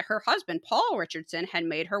claimed that her husband, Paul Richardson, had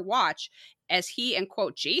made her watch as he and,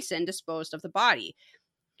 quote, Jason disposed of the body.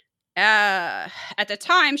 At the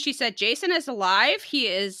time, she said Jason is alive. He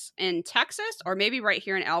is in Texas or maybe right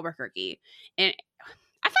here in Albuquerque. And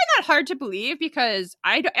I find that hard to believe because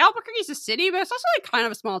Albuquerque is a city, but it's also like kind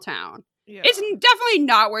of a small town. Yeah. It's definitely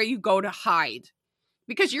not where you go to hide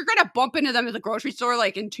because you're going to bump into them at the grocery store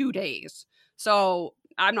like in 2 days. So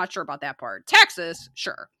I'm not sure about that part. Texas,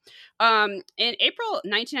 sure. In April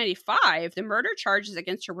 1995, the murder charges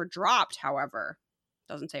against her were dropped, however.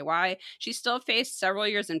 Doesn't say why. She still faced several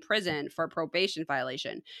years in prison for a probation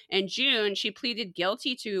violation. In June, she pleaded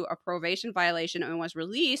guilty to a probation violation and was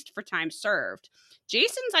released for time served.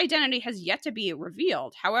 Jason's identity has yet to be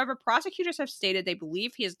revealed. However, prosecutors have stated they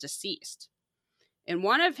believe he is deceased. In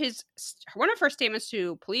one of her statements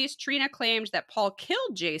to police, Trina claimed that Paul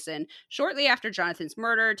killed Jason shortly after Jonathan's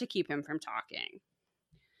murder to keep him from talking.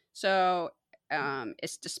 So,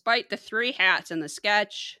 it's despite the 3 hats in the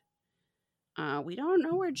sketch. We don't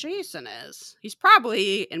know where Jason is. He's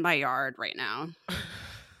probably in my yard right now,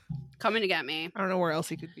 coming to get me. I don't know where else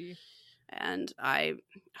he could be. And I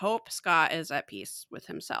hope Scott is at peace with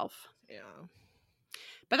himself. Yeah.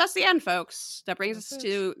 But that's the end, folks. That brings us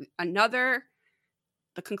to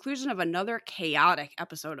the conclusion of another chaotic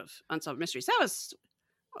episode of Unsolved Mysteries. That was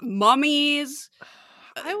mummies.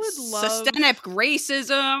 I would love systemic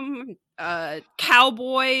racism,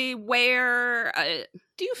 cowboy wear.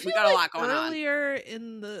 Do you feel we got like a lot going earlier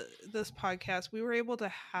in this podcast we were able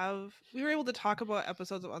to talk about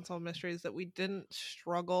episodes of Unsolved Mysteries that we didn't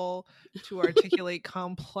struggle to articulate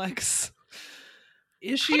complex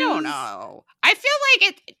issues? I don't know. I feel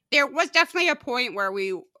like there was definitely a point where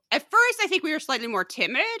at first I think we were slightly more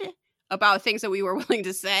timid about things that we were willing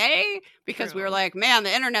to say because we were like, man,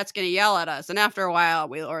 the internet's going to yell at us. And after a while,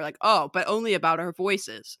 we were like, oh, but only about our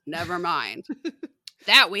voices. Never mind.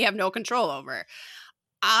 That we have no control over.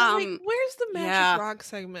 Where's the Magic Rock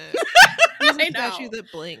segment? There's a statue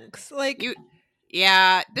that blinks.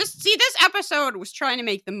 This episode was trying to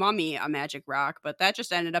make The Mummy a magic rock, but that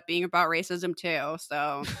just ended up being about racism too.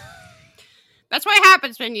 So that's what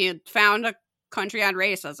happens when you found a country on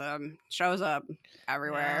racism. Shows up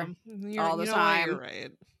everywhere all the time. You're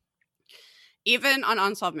right. Even on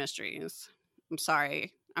Unsolved Mysteries. I'm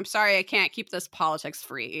sorry I can't keep this politics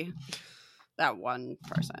free. That one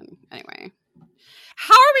person. Anyway.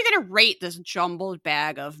 How are we going to rate this jumbled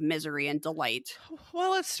bag of misery and delight?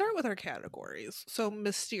 Well, let's start with our categories. So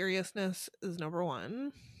mysteriousness is number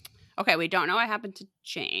 1. Okay, we don't know what happened to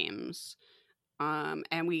James.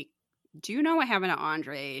 And we do know what happened to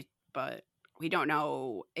Andre, but we don't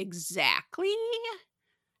know exactly.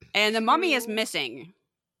 And the mummy is missing.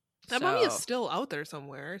 That mummy is still out there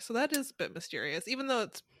somewhere. So that is a bit mysterious. Even though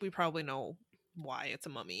we probably know why it's a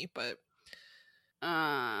mummy, but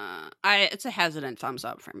it's a hesitant thumbs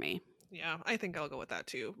up for me. Yeah, I think I'll go with that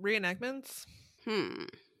too. Reenactments?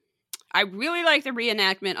 I really like the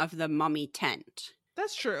reenactment of the mummy tent.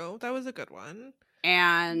 That's true. That was a good one.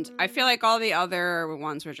 And I feel like all the other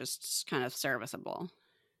ones were just kind of serviceable.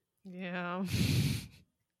 Yeah.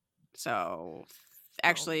 So,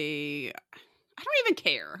 actually, I don't even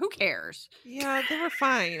care. Who cares? Yeah, they were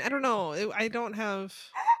fine. I don't know. I don't have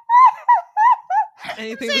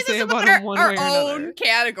anything to say about them one way or another. Our own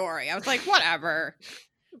category. I was like, whatever.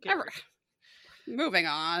 Moving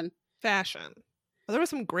on. Fashion. Well, there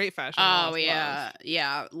was some great fashion. Oh, yeah.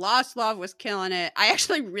 Yeah. Lost Love was killing it. I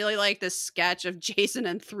actually really like this sketch of Jason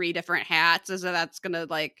in 3 different hats, as if that's going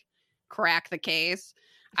to, crack the case.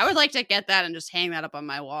 I would like to get that and just hang that up on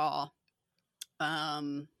my wall.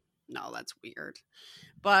 No, that's weird.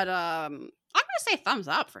 But I'm going to say thumbs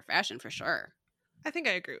up for fashion for sure. I think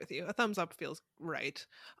I agree with you. A thumbs up feels right.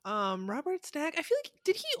 Robert Stack, I feel like,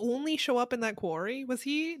 did he only show up in that quarry?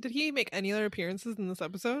 Did he make any other appearances in this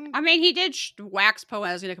episode? I mean, he did wax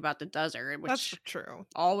poetic about the desert, which that's true.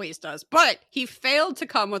 Always does. But he failed to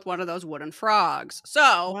come with one of those wooden frogs.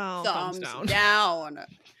 So, thumbs down.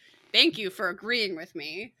 Thank you for agreeing with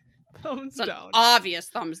me. Thumbs down. Obvious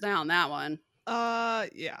thumbs down, that one.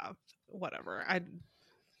 Yeah. Whatever. I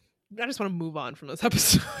just want to move on from this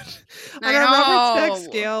episode. On a Robert Stack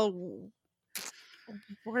scale,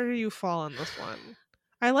 where do you fall on this one?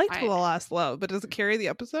 I liked The Lost Love, but does it carry the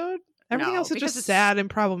episode? Everything else is just sad and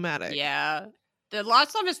problematic. Yeah. The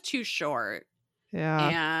Lost Love is too short.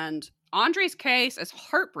 Yeah. And Andre's case is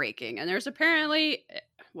heartbreaking. And there's apparently,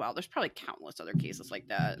 well, there's probably countless other cases like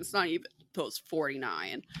that. It's not even those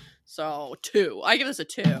 49. So 2. I give this a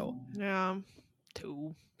 2. Yeah.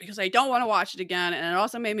 2. Because I don't want to watch it again. And it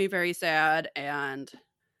also made me very sad. And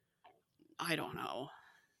I don't know.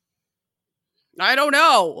 I don't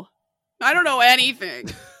know anything.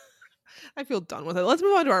 I feel done with it. Let's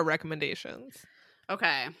move on to our recommendations.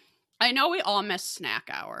 Okay. I know we all miss Snack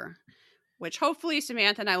Hour, which hopefully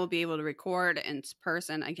Samantha and I will be able to record in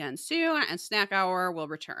person again soon, and Snack Hour will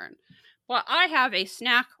return. But I have a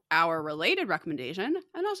Snack Hour related recommendation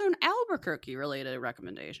and also an Albuquerque related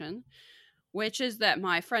recommendation, which is that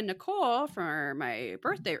my friend Nicole, for my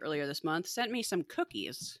birthday earlier this month, sent me some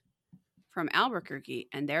cookies from Albuquerque,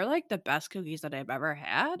 and they're like the best cookies that I've ever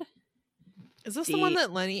had. Is this the one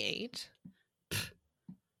that Lenny ate?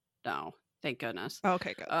 No, thank goodness. Oh,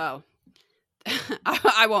 okay, good. Oh,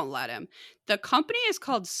 I won't let him. The company is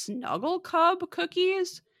called Snuggle Cub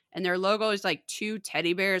Cookies, and their logo is like 2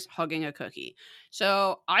 teddy bears hugging a cookie.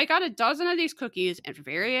 So I got a dozen of these cookies in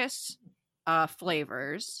various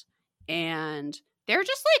flavors, and they're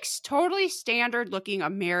just like totally standard looking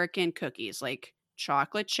American cookies, like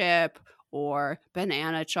chocolate chip or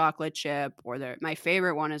banana chocolate chip, or my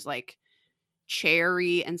favorite one is like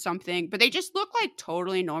cherry and something, but they just look like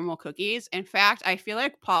totally normal cookies. In fact, I feel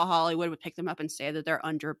like Paul Hollywood would pick them up and say that they're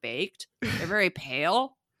underbaked. They're very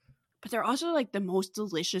pale, but they're also like the most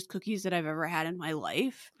delicious cookies that I've ever had in my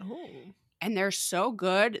life. Oh. And they're so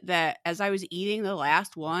good that as I was eating the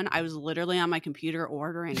last one, I was literally on my computer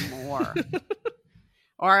ordering more.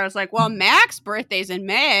 Or I was like, well, Mac's birthday's in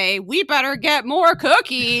May. We better get more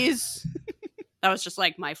cookies. That was just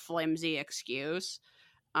like my flimsy excuse.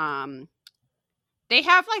 They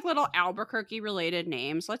have like little Albuquerque related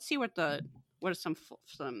names. Let's see what are some.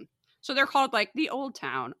 So they're called like the Old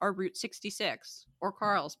Town or Route 66 or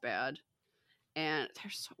Carlsbad. And they're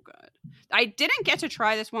so good. I didn't get to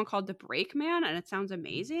try this one called the Brakeman, and it sounds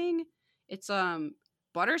amazing. It's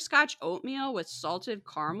butterscotch oatmeal with salted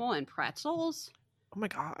caramel and pretzels. Oh my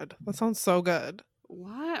god, that sounds so good.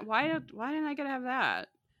 What? Why didn't I get to have that?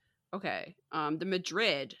 Okay. The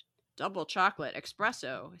Madrid double chocolate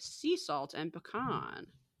espresso, sea salt, and pecan.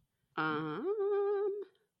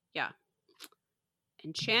 Yeah.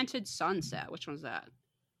 Enchanted Sunset. Which one's that?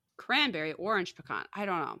 Cranberry, orange, pecan. I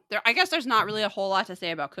don't know. I guess there's not really a whole lot to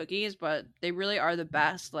say about cookies, but they really are the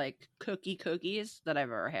best like cookies that I've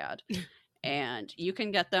ever had. And you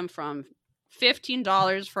can get them from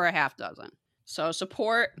 $15 for a half dozen. So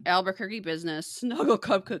support Albuquerque business, Snuggle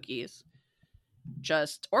Cub Cookies.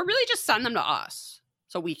 Or really just send them to us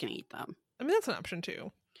so we can eat them. I mean, that's an option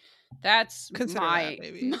too. That's my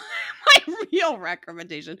real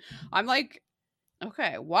recommendation. I'm like,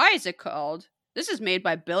 okay, why is it called? This is made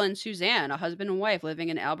by Bill and Suzanne, a husband and wife living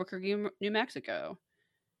in Albuquerque, New Mexico.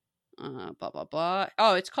 Blah, blah, blah.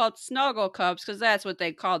 Oh, it's called Snuggle Cubs because that's what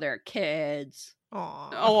they call their kids.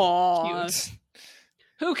 Aww. Cute.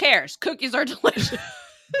 Who cares? Cookies are delicious.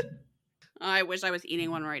 I wish I was eating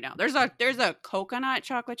one right now. There's a coconut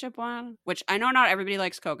chocolate chip one, which I know not everybody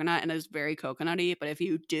likes coconut and it's very coconutty, but if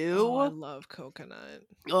you do, I love coconut.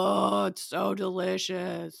 Oh, it's so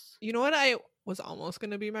delicious. You know what I was almost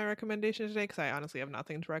going to be my recommendation today because I honestly have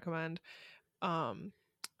nothing to recommend.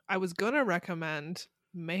 I was going to recommend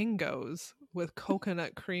mangoes with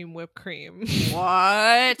coconut cream whipped cream.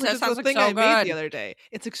 What? That sounds like so good. Made the other day.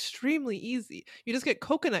 It's extremely easy. You just get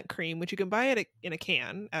coconut cream, which you can buy in a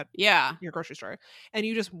can at your grocery store, and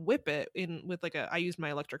you just whip it in with I used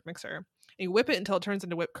my electric mixer, and you whip it until it turns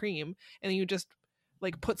into whipped cream, and then you just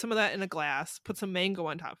like put some of that in a glass, put some mango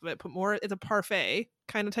on top of it, put more. It's a parfait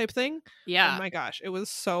kind of type thing. Yeah. Oh my gosh, it was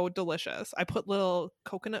so delicious. I put little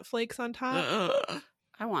coconut flakes on top.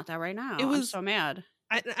 I want that right now. I'm so mad.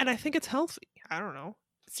 And I think it's healthy. I don't know.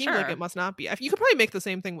 It seems like it must not be. You could probably make the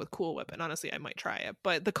same thing with Cool Whip, and honestly, I might try it.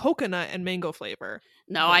 But the coconut and mango flavor.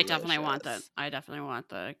 No, delicious. I definitely want that. I definitely want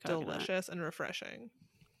the coconut. Delicious and refreshing.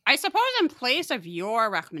 I suppose in place of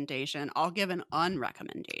your recommendation, I'll give an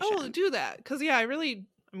unrecommendation. Oh, do that. Because, yeah,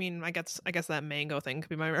 I guess that mango thing could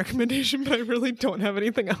be my recommendation, but I really don't have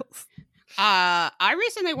anything else. I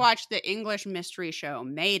recently watched the English mystery show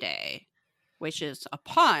Mayday, which is a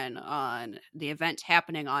pun on the event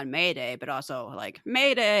happening on May Day, but also like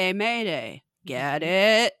Mayday, Mayday. Get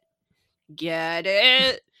it? Get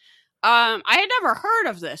it? I had never heard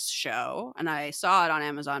of this show, and I saw it on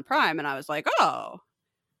Amazon Prime, and I was like, oh,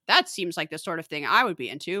 that seems like the sort of thing I would be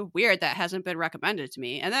into. Weird that hasn't been recommended to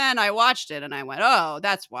me. And then I watched it, and I went, oh,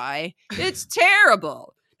 that's why. It's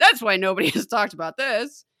terrible. That's why nobody has talked about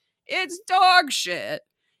this. It's dog shit.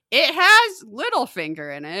 It has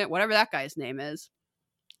Littlefinger in it, whatever that guy's name is.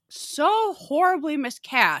 So horribly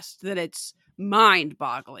miscast that it's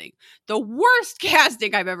mind-boggling. The worst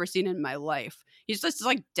casting I've ever seen in my life. He's just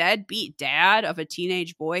like deadbeat dad of a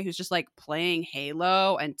teenage boy who's just like playing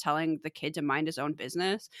Halo and telling the kid to mind his own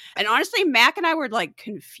business. And honestly, Mac and I were like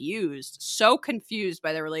so confused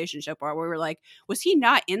by the relationship where we were like, was he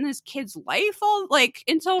not in this kid's life all like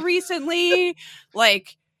until recently?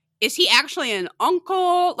 Like, is he actually an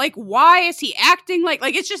uncle? Like, why is he acting like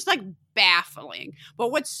it's just like baffling.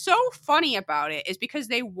 But what's so funny about it is because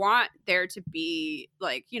they want there to be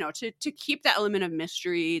like, you know, to keep that element of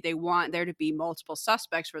mystery. They want there to be multiple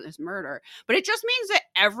suspects for this murder. But it just means that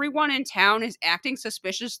everyone in town is acting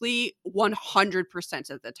suspiciously 100%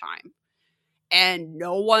 of the time. And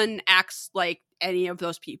no one acts like any of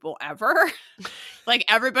those people ever. Like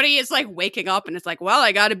everybody is like waking up and it's like, well,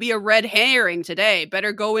 I got to be a red herring today.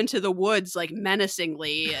 Better go into the woods like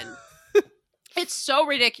menacingly. And it's so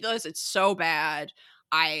ridiculous. It's so bad.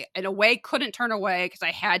 I, in a way, couldn't turn away because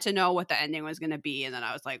I had to know what the ending was going to be. And then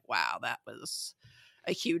I was like, wow, that was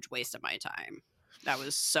a huge waste of my time. That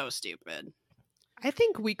was so stupid. I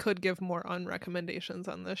think we could give more unrecommendations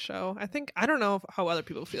on this show. I don't know how other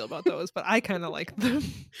people feel about those, but I kind of like them.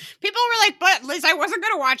 People were like, but Liz, I wasn't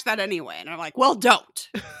going to watch that anyway. And I'm like, well, don't.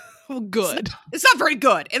 Well, good. It's not very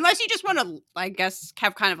good. Unless you just want to, I guess,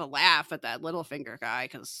 have kind of a laugh at that Littlefinger guy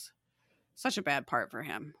because such a bad part for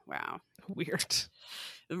him. Wow. Weird.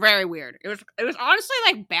 Very weird. It was honestly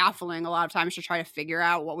like baffling a lot of times to try to figure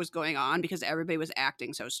out what was going on because everybody was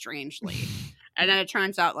acting so strangely. And then it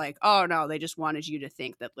turns out like, oh no, they just wanted you to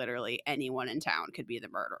think that literally anyone in town could be the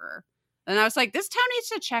murderer. And I was like, this town needs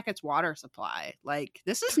to check its water supply. Like,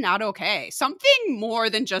 this is not okay. Something more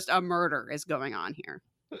than just a murder is going on here.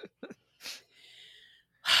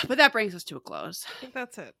 But that brings us to a close. I think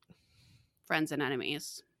that's it. Friends and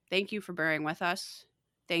enemies, thank you for bearing with us.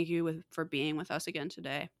 Thank you for being with us again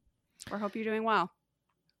today. We hope you're doing well.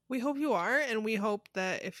 We hope you are, and we hope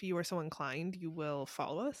that if you are so inclined, you will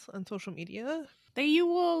follow us on social media. That you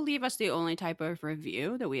will leave us the only type of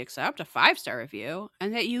review that we accept, a 5-star review,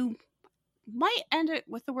 and that you might end it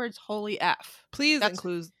with the words holy F. Please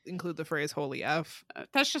include the phrase holy F.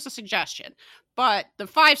 That's just a suggestion. But the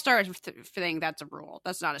 5 stars thing, that's a rule.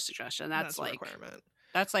 That's not a suggestion. That's like a requirement.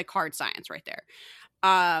 That's like hard science right there.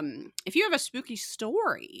 If you have a spooky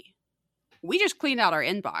story, we just cleaned out our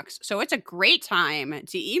inbox. So it's a great time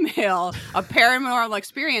to email a paranormal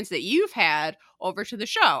experience that you've had over to the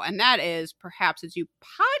show. And that is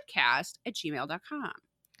perhapsitsyouPodcast@gmail.com.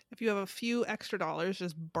 If you have a few extra dollars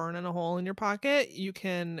just burning a hole in your pocket, you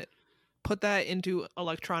can put that into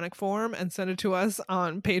electronic form and send it to us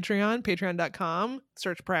on Patreon, patreon.com.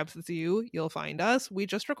 Search Perhaps It's You. You'll find us. We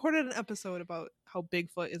just recorded an episode about how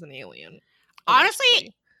Bigfoot is an alien.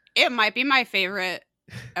 Honestly, it might be my favorite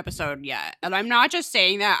episode yet. And I'm not just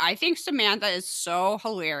saying that. I think Samantha is so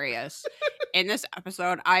hilarious in this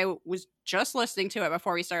episode. I was just listening to it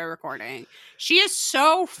before we started recording. She is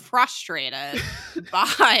so frustrated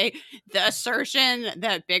by the assertion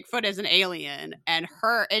that Bigfoot is an alien, and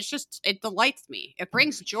it delights me. It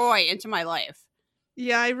brings joy into my life.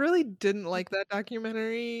 Yeah, I really didn't like that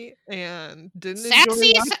documentary and didn't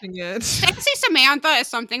enjoy watching it. Sassy Samantha is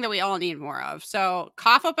something that we all need more of. So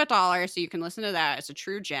cough up $1 so you can listen to that. It's a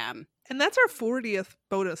true gem. And that's our 40th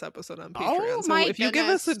bonus episode on Patreon. Oh, so if you give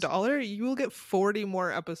us $1, you will get 40 more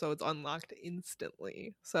episodes unlocked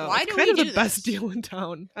instantly. So why it's do kind we of do the this? best deal in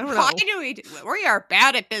town. I don't know. Why do we we are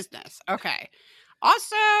bad at business. Okay.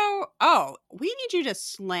 Also, we need you to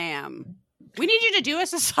slam. We need you to do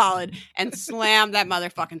us a solid and slam that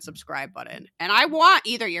motherfucking subscribe button. And I want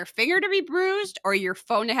either your finger to be bruised or your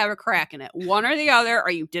phone to have a crack in it. One or the other,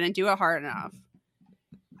 or you didn't do it hard enough.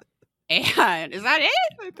 And is that it?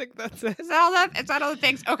 I think that's it. Is that all the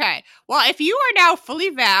things? Okay. Well, if you are now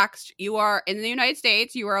fully vaxxed, you are in the United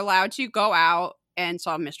States, you are allowed to go out and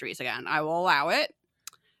solve mysteries again. I will allow it.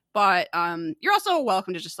 But you're also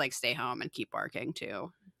welcome to just like stay home and keep barking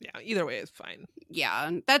too. Yeah, either way is fine. Yeah,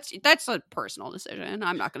 that's a personal decision.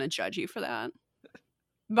 I'm not going to judge you for that.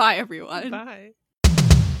 Bye, everyone. Bye.